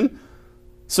 Shrinkflation?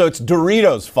 So it's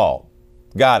Doritos' fault.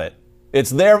 Got it. It's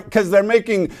there because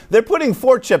they're putting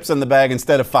 4 chips in the bag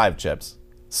instead of 5 chips.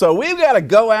 So we've got to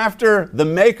go after the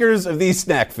makers of these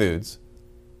snack foods.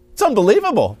 It's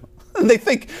unbelievable.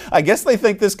 I guess they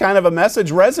think this kind of a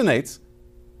message resonates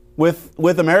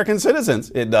with American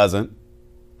citizens. It doesn't.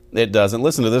 It doesn't.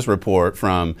 Listen to this report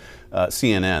from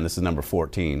CNN. This is number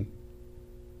 14.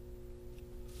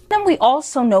 Then we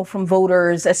also know from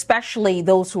voters, especially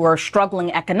those who are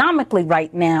struggling economically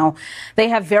right now, they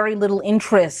have very little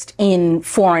interest in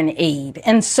foreign aid.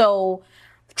 And so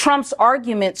Trump's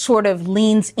argument sort of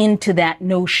leans into that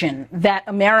notion that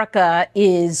America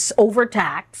is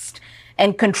overtaxed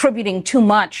and contributing too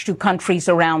much to countries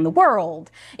around the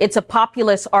world. It's a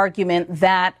populist argument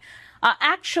that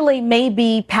actually may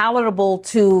be palatable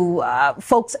to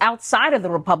folks outside of the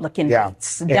Republican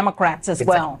base, Democrats as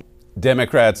well.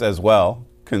 Democrats as well,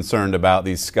 concerned about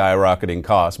these skyrocketing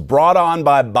costs brought on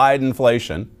by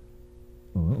Bidenflation,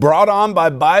 brought on by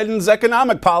Biden's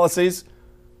economic policies.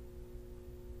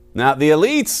 Now, the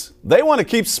elites, they want to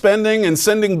keep spending and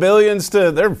sending billions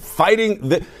to, they're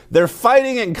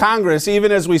fighting in Congress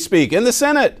even as we speak, in the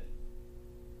Senate.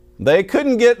 They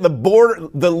couldn't get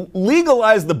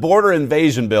legalize the border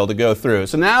invasion bill to go through.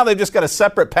 So now they've just got a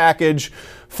separate package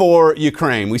for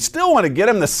Ukraine. We still want to get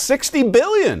them the $60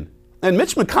 billion. And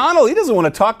Mitch McConnell, he doesn't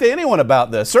want to talk to anyone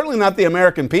about this, certainly not the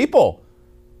American people.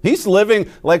 He's living,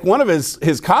 like one of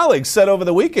his colleagues said over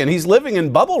the weekend, he's living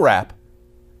in bubble wrap.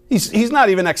 He's not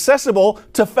even accessible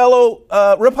to fellow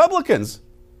Republicans.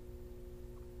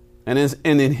 And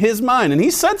in his mind, and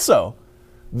he said so,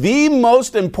 the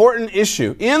most important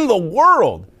issue in the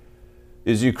world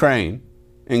is Ukraine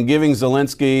and giving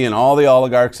Zelensky and all the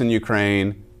oligarchs in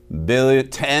Ukraine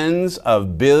tens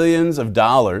of billions of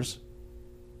dollars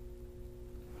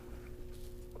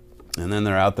And then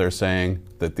they're out there saying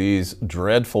that these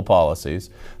dreadful policies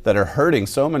that are hurting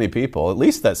so many people, at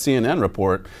least that CNN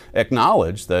report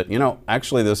acknowledged that,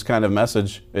 actually this kind of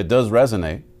message, it does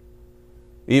resonate,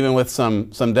 even with some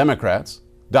Democrats.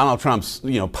 Donald Trump's,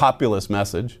 populist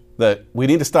message that we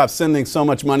need to stop sending so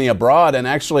much money abroad and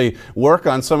actually work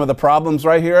on some of the problems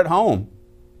right here at home.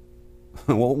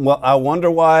 Well, I wonder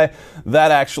why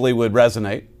that actually would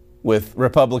resonate with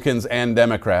Republicans and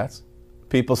Democrats.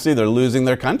 People see they're losing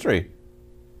their country.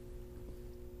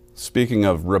 Speaking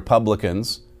of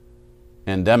Republicans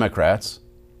and Democrats,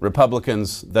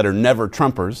 Republicans that are never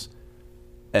Trumpers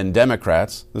and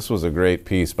Democrats, this was a great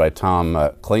piece by Tom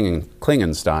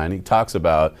Klingenstein. He talks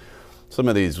about some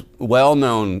of these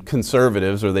well-known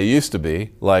conservatives, or they used to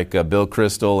be, like Bill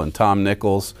Kristol and Tom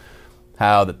Nichols,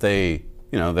 how that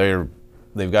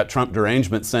they've got Trump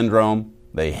derangement syndrome.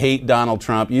 They hate Donald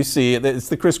Trump. You see, it's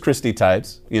the Chris Christie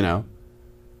types,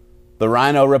 the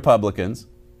rhino Republicans.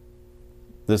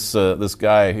 This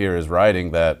guy here is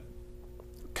writing that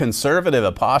conservative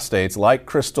apostates like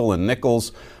Kristol and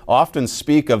Nichols often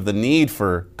speak of the need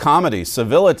for comedy,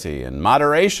 civility, and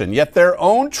moderation, yet their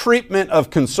own treatment of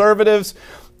conservatives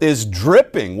is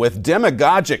dripping with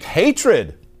demagogic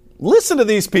hatred. Listen to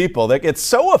these people that get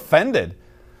so offended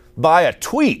by a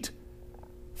tweet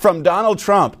from Donald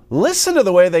Trump. Listen to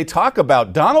the way they talk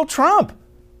about Donald Trump.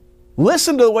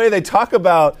 Listen to the way they talk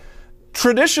about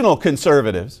traditional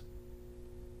conservatives.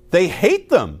 They hate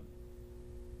them.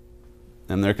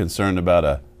 And they're concerned about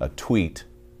a tweet.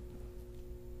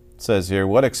 It says here,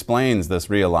 what explains this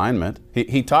realignment?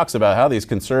 He talks about how these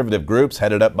conservative groups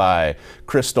headed up by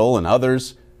Kristol and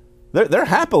others, they're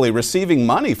happily receiving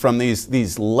money from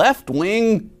these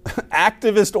left-wing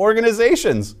activist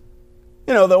organizations.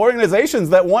 The organizations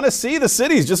that want to see the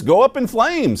cities just go up in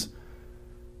flames.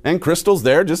 And Kristol's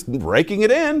there just raking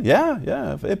it in.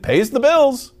 Yeah, it pays the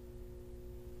bills.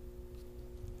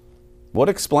 What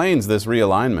explains this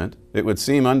realignment? It would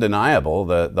seem undeniable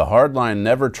that the hardline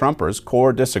never-Trumpers'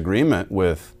 core disagreement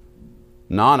with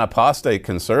non-apostate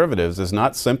conservatives is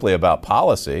not simply about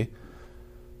policy,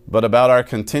 but about our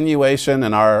continuation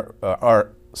and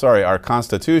our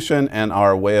Constitution and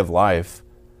our way of life.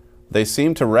 They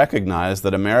seem to recognize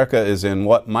that America is in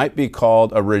what might be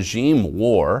called a regime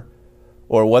war,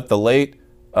 or what the late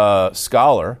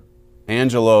scholar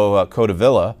Angelo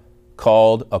Codevilla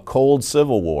called a cold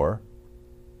civil war.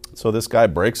 So this guy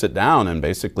breaks it down and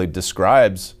basically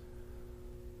describes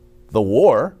the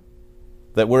war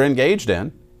that we're engaged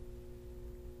in.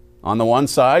 On the one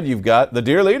side, you've got the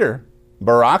dear leader,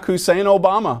 Barack Hussein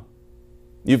Obama.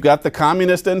 You've got the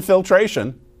communist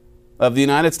infiltration of the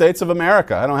United States of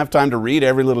America. I don't have time to read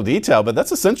every little detail, but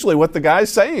that's essentially what the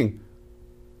guy's saying.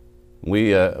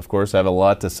 We, of course, have a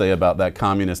lot to say about that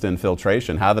communist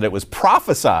infiltration, how that it was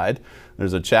prophesied.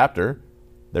 There's a chapter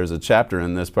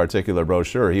in this particular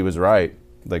brochure, he was right,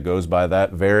 that goes by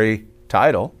that very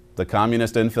title. The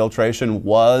communist infiltration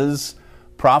was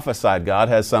prophesied. God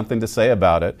has something to say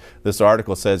about it. This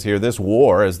article says here, this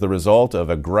war is the result of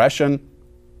aggression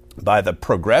by the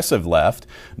progressive left,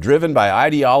 driven by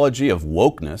ideology of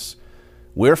wokeness.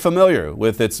 We're familiar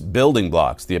with its building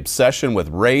blocks, the obsession with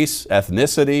race,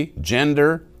 ethnicity,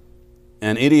 gender,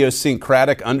 an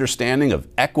idiosyncratic understanding of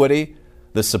equity,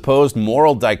 the supposed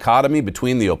moral dichotomy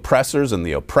between the oppressors and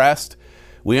the oppressed.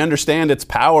 We understand its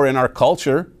power in our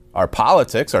culture, our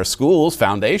politics, our schools,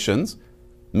 foundations,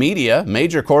 media,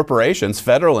 major corporations,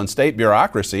 federal and state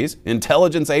bureaucracies,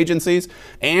 intelligence agencies,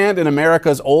 and in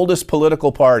America's oldest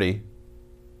political party,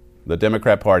 the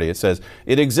Democrat Party. It says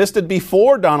it existed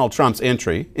before Donald Trump's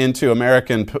entry into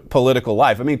American political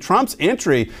life. I mean, Trump's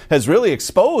entry has really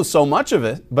exposed so much of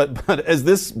it, but as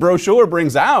this brochure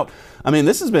brings out, I mean,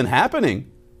 this has been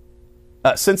happening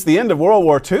since the end of World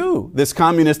War II, this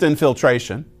communist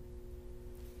infiltration.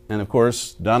 And of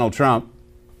course, Donald Trump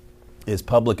is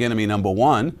public enemy number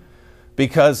one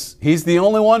because he's the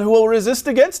only one who will resist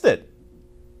against it.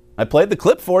 I played the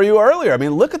clip for you earlier. I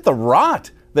mean, look at the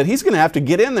rot that he's going to have to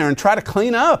get in there and try to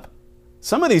clean up.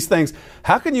 Some of these things,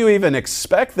 how can you even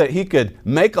expect that he could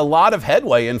make a lot of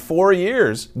headway in 4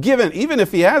 years, given, even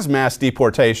if he has mass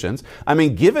deportations? I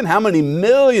mean, given how many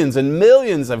millions and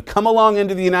millions have come along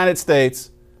into the United States,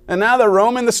 and now they're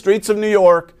roaming the streets of New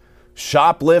York,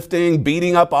 shoplifting,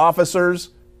 beating up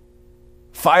officers,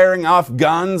 firing off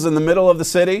guns in the middle of the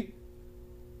city.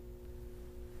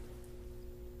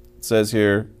 It says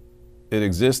here, it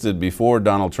existed before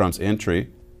Donald Trump's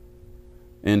entry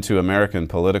into American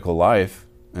political life,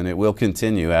 and it will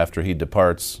continue after he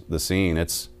departs the scene.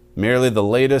 It's merely the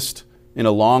latest in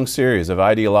a long series of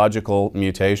ideological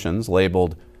mutations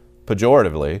labeled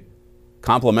pejoratively,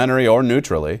 complimentary or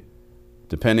neutrally,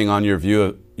 depending on your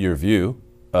view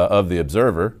of the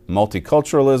observer,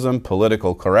 multiculturalism,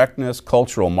 political correctness,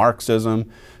 cultural Marxism,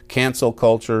 cancel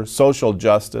culture, social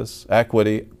justice,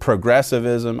 equity,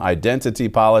 progressivism, identity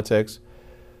politics,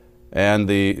 and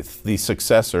the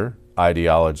successor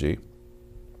ideology.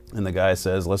 And the guy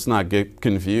says, let's not get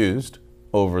confused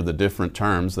over the different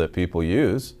terms that people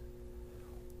use.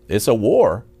 It's a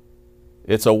war.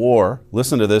 It's a war.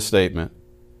 Listen to this statement.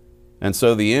 And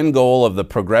so the end goal of the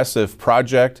progressive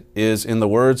project is, in the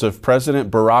words of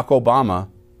President Barack Obama,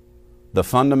 the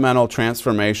fundamental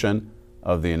transformation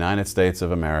of the United States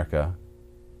of America.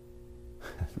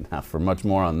 Now, for much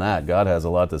more on that, God has a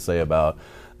lot to say about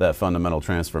that fundamental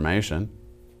transformation.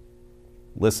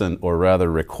 Listen, or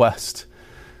rather request,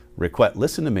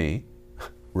 listen to me,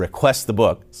 request the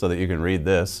book so that you can read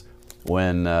this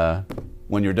when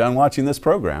you're done watching this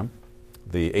program.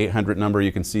 The 800 number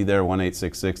you can see there,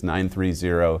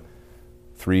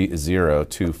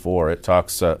 1-866-930-3024. It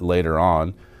talks later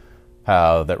on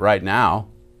how that right now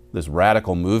this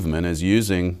radical movement is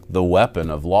using the weapon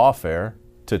of lawfare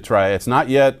to try. It's not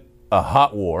yet a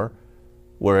hot war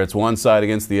where it's one side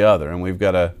against the other, and we've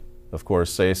got to, of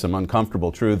course, say some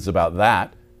uncomfortable truths about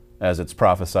that as it's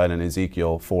prophesied in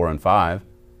Ezekiel 4 and 5.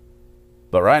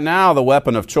 But right now the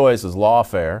weapon of choice is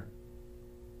lawfare.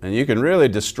 And you can really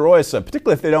destroy some,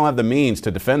 particularly if they don't have the means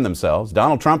to defend themselves.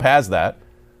 Donald Trump has that.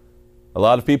 A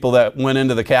lot of people that went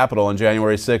into the Capitol on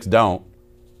January 6th don't.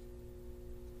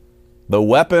 The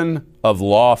weapon of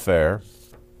lawfare,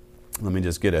 let me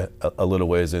just get a little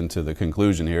ways into the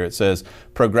conclusion here. It says,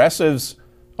 progressives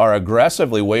are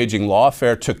aggressively waging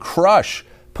lawfare to crush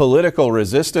political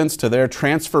resistance to their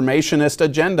transformationist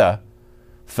agenda.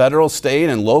 Federal, state,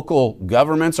 and local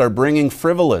governments are bringing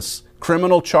frivolous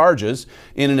criminal charges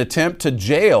in an attempt to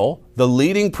jail the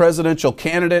leading presidential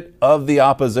candidate of the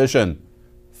opposition.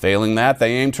 Failing that,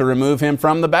 they aim to remove him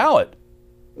from the ballot.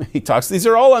 These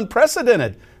are all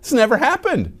unprecedented. It's never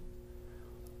happened.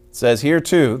 It says here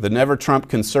too, the never Trump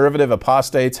conservative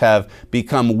apostates have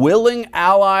become willing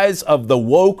allies of the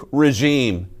woke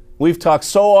regime. We've talked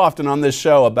so often on this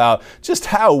show about just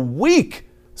how weak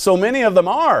so many of them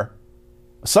are.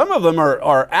 Some of them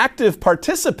are active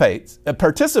participants,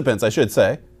 I should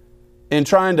say, in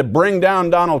trying to bring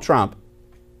down Donald Trump,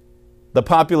 the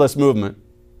populist movement.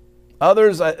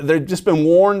 Others, they've just been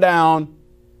worn down.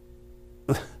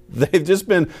 They've just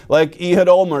been, like Ehud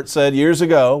Olmert said years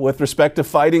ago, with respect to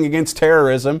fighting against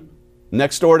terrorism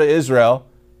next door to Israel.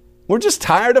 We're just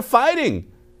tired of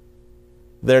fighting.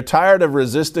 They're tired of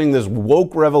resisting this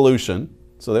woke revolution.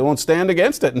 So they won't stand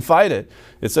against it and fight it.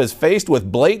 It says, faced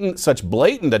with such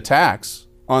blatant attacks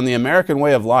on the American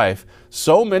way of life,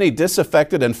 so many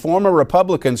disaffected and former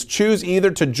Republicans choose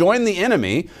either to join the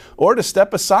enemy or to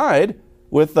step aside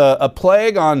with a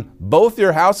plague on both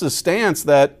your house's stance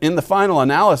that, in the final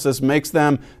analysis, makes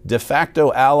them de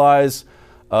facto allies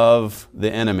of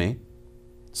the enemy.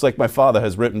 It's like my father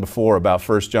has written before about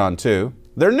 1 John 2.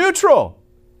 They're neutral.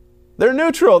 They're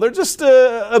neutral. They're just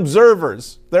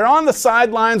observers. They're on the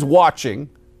sidelines watching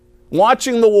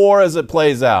the war as it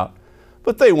plays out.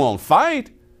 But they won't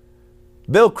fight.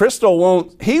 Bill Kristol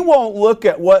won't look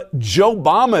at what Joe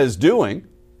Obama is doing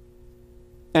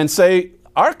and say,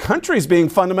 our country's being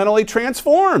fundamentally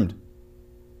transformed.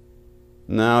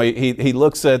 No, he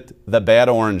looks at the bad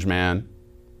orange man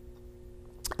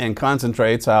and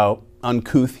concentrates how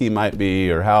uncouth he might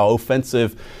be or how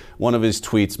offensive one of his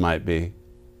tweets might be.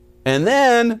 And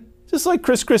then, just like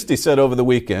Chris Christie said over the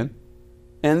weekend,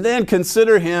 and then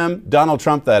consider him, Donald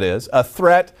Trump that is, a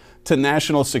threat to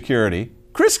national security.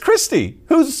 Chris Christie,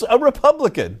 who's a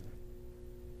Republican,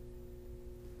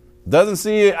 doesn't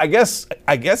see, I guess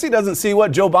he doesn't see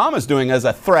what Joe Obama's doing as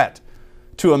a threat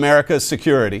to America's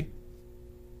security.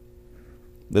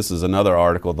 This is another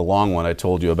article, the long one I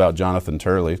told you about Jonathan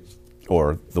Turley,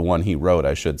 or the one he wrote,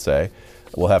 I should say.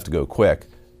 We'll have to go quick.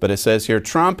 But it says here,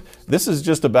 Trump, this is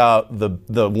just about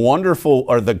the wonderful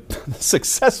or the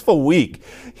successful week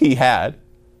he had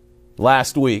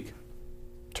last week.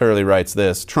 Turley writes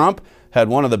this, Trump had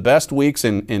one of the best weeks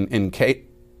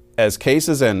as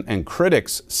cases and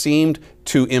critics seemed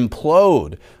to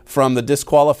implode from the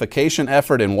disqualification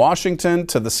effort in Washington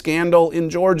to the scandal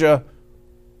in Georgia.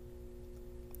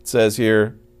 It says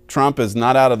here, Trump is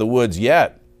not out of the woods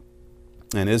yet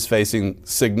and is facing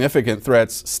significant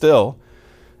threats still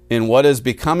in what is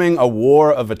becoming a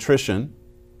war of attrition.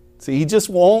 See, he just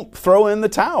won't throw in the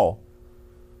towel.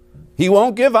 He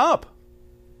won't give up.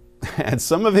 And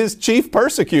some of his chief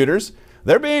persecutors,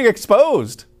 they're being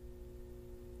exposed.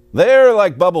 They're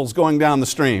like bubbles going down the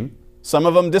stream. Some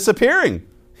of them disappearing.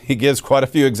 He gives quite a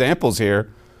few examples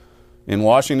here. in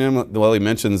Washington. Well, he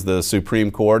mentions the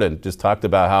Supreme Court and just talked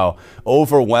about how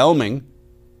overwhelming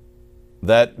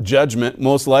that judgment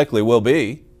most likely will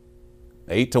be.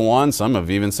 8-1. Some have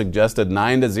even suggested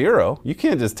 9-0. You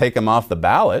can't just take him off the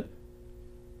ballot.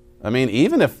 I mean,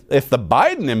 even if the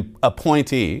Biden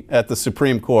appointee at the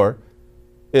Supreme Court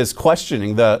is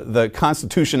questioning the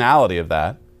constitutionality of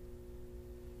that,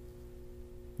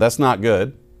 that's not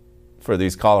good for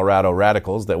these Colorado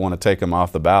radicals that want to take him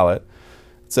off the ballot.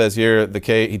 It says here,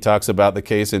 he talks about the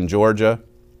case in Georgia,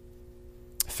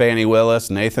 Fani Willis,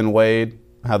 Nathan Wade,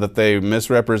 how that they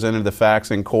misrepresented the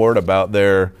facts in court about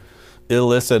their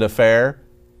illicit affair,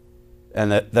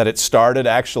 and that it started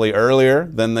actually earlier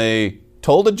than they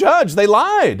told a judge. They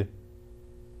lied.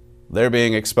 They're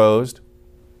being exposed.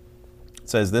 It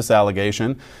says this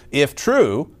allegation, if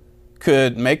true,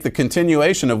 could make the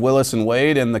continuation of Willis and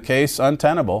Wade in the case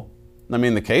untenable. I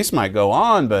mean, the case might go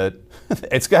on, but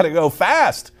it's got to go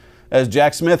fast, as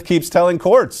Jack Smith keeps telling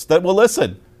courts that will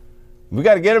listen. We've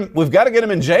got to get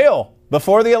him in jail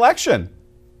before the election.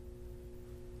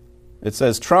 It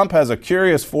says Trump has a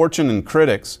curious fortune in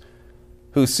critics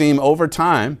who seem over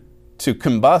time to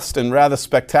combust in rather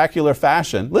spectacular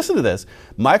fashion. Listen to this.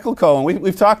 Michael Cohen,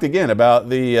 we've talked again about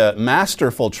the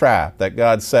masterful trap that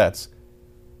God sets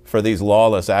for these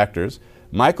lawless actors.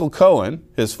 Michael Cohen,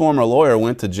 his former lawyer,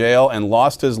 went to jail and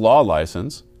lost his law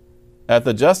license. At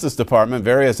the Justice Department,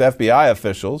 various FBI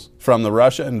officials from the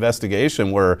Russia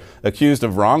investigation were accused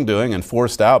of wrongdoing and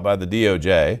forced out by the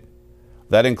DOJ.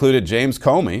 That included James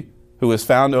Comey, who was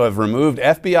found to have removed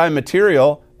FBI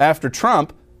material after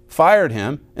Trump fired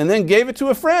him and then gave it to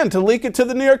a friend to leak it to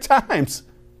the New York Times.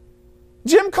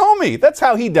 Jim Comey, that's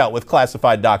how he dealt with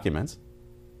classified documents.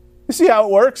 You see how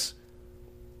it works?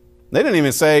 They didn't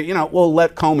even say, we'll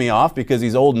let Comey off because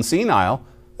he's old and senile.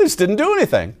 They just didn't do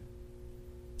anything.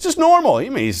 It's just normal. I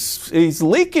mean, he's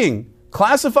leaking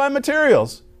classified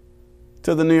materials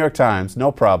to the New York Times.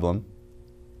 No problem.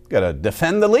 Got to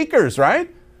defend the leakers,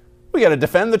 right? We got to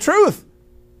defend the truth.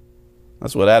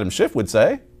 That's what Adam Schiff would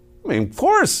say. I mean,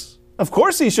 of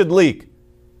course he should leak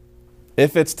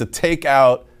if it's to take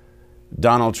out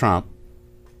Donald Trump.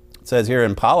 It says here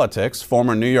in politics,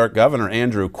 former New York Governor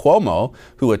Andrew Cuomo,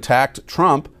 who attacked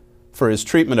Trump for his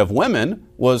treatment of women,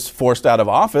 was forced out of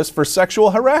office for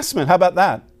sexual harassment. How about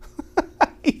that?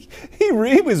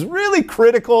 He was really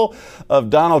critical of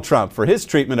Donald Trump for his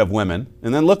treatment of women.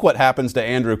 And then look what happens to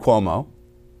Andrew Cuomo.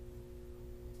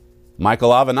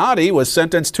 Michael Avenatti was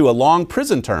sentenced to a long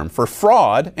prison term for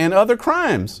fraud and other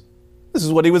crimes. This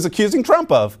is what he was accusing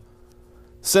Trump of.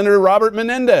 Senator Robert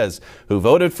Menendez, who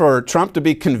voted for Trump to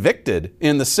be convicted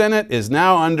in the Senate, is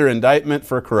now under indictment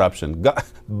for corruption.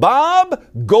 Bob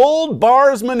Gold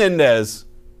Bars Menendez.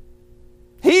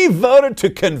 He voted to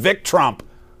convict Trump.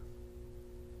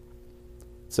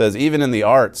 It says even in the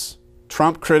arts,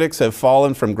 Trump critics have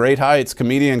fallen from great heights.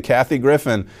 Comedian Kathy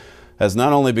Griffin has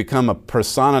not only become a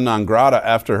persona non grata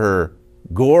after her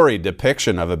gory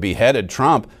depiction of a beheaded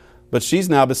Trump, but she's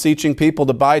now beseeching people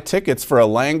to buy tickets for a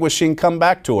languishing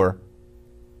comeback tour.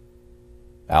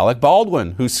 Alec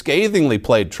Baldwin, who scathingly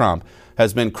played Trump,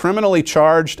 has been criminally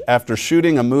charged after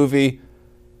shooting a movie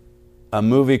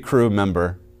crew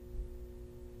member.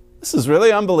 This is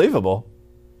really unbelievable.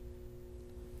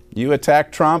 You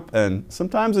attack Trump, and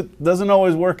sometimes it doesn't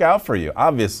always work out for you.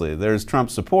 Obviously, there's Trump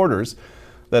supporters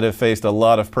that have faced a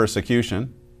lot of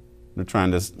persecution. They're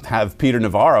trying to have Peter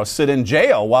Navarro sit in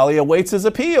jail while he awaits his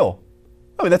appeal.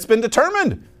 I mean, that's been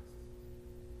determined.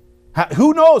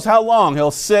 Who knows how long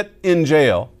he'll sit in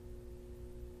jail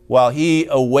while he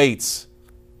awaits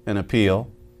an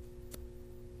appeal,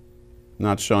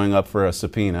 not showing up for a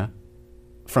subpoena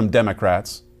from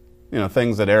Democrats.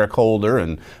 Things that Eric Holder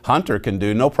and Hunter can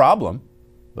do, no problem,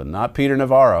 but not Peter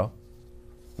Navarro.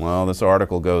 Well, this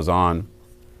article goes on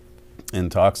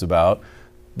and talks about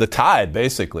the tide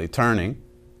basically turning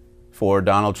for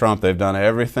Donald Trump. They've done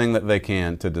everything that they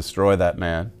can to destroy that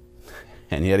man,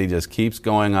 and yet he just keeps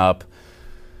going up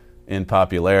in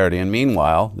popularity. And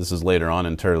meanwhile, this is later on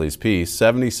in Turley's piece,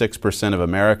 76% of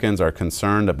Americans are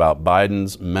concerned about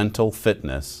Biden's mental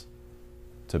fitness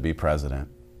to be president.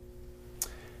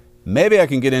 Maybe I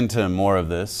can get into more of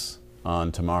this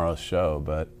on tomorrow's show,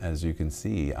 but as you can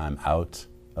see, I'm out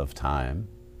of time.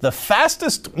 The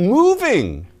fastest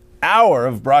moving hour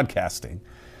of broadcasting.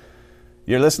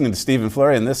 You're listening to Stephen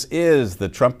Flurry, and this is the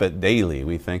Trumpet Daily.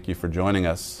 We thank you for joining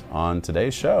us on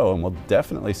today's show, and we'll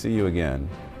definitely see you again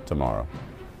tomorrow.